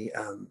on the,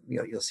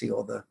 you'll see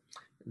all the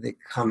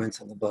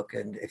comments on the book.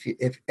 And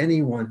if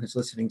anyone who's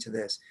listening to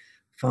this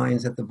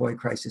finds that the Boy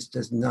Crisis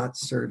does not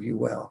serve you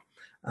well,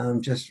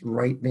 just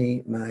write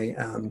me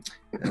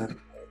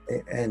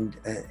and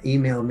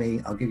email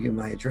me. I'll give you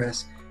my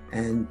address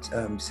and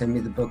send me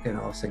the book and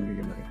I'll send you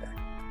your money back.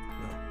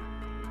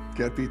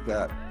 Can't beat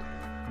that.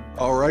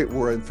 All right,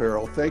 Warren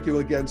Farrell, thank you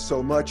again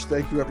so much.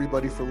 Thank you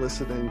everybody for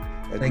listening,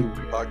 and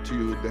we'll talk to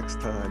you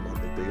next time on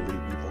the Daily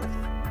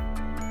Evolver.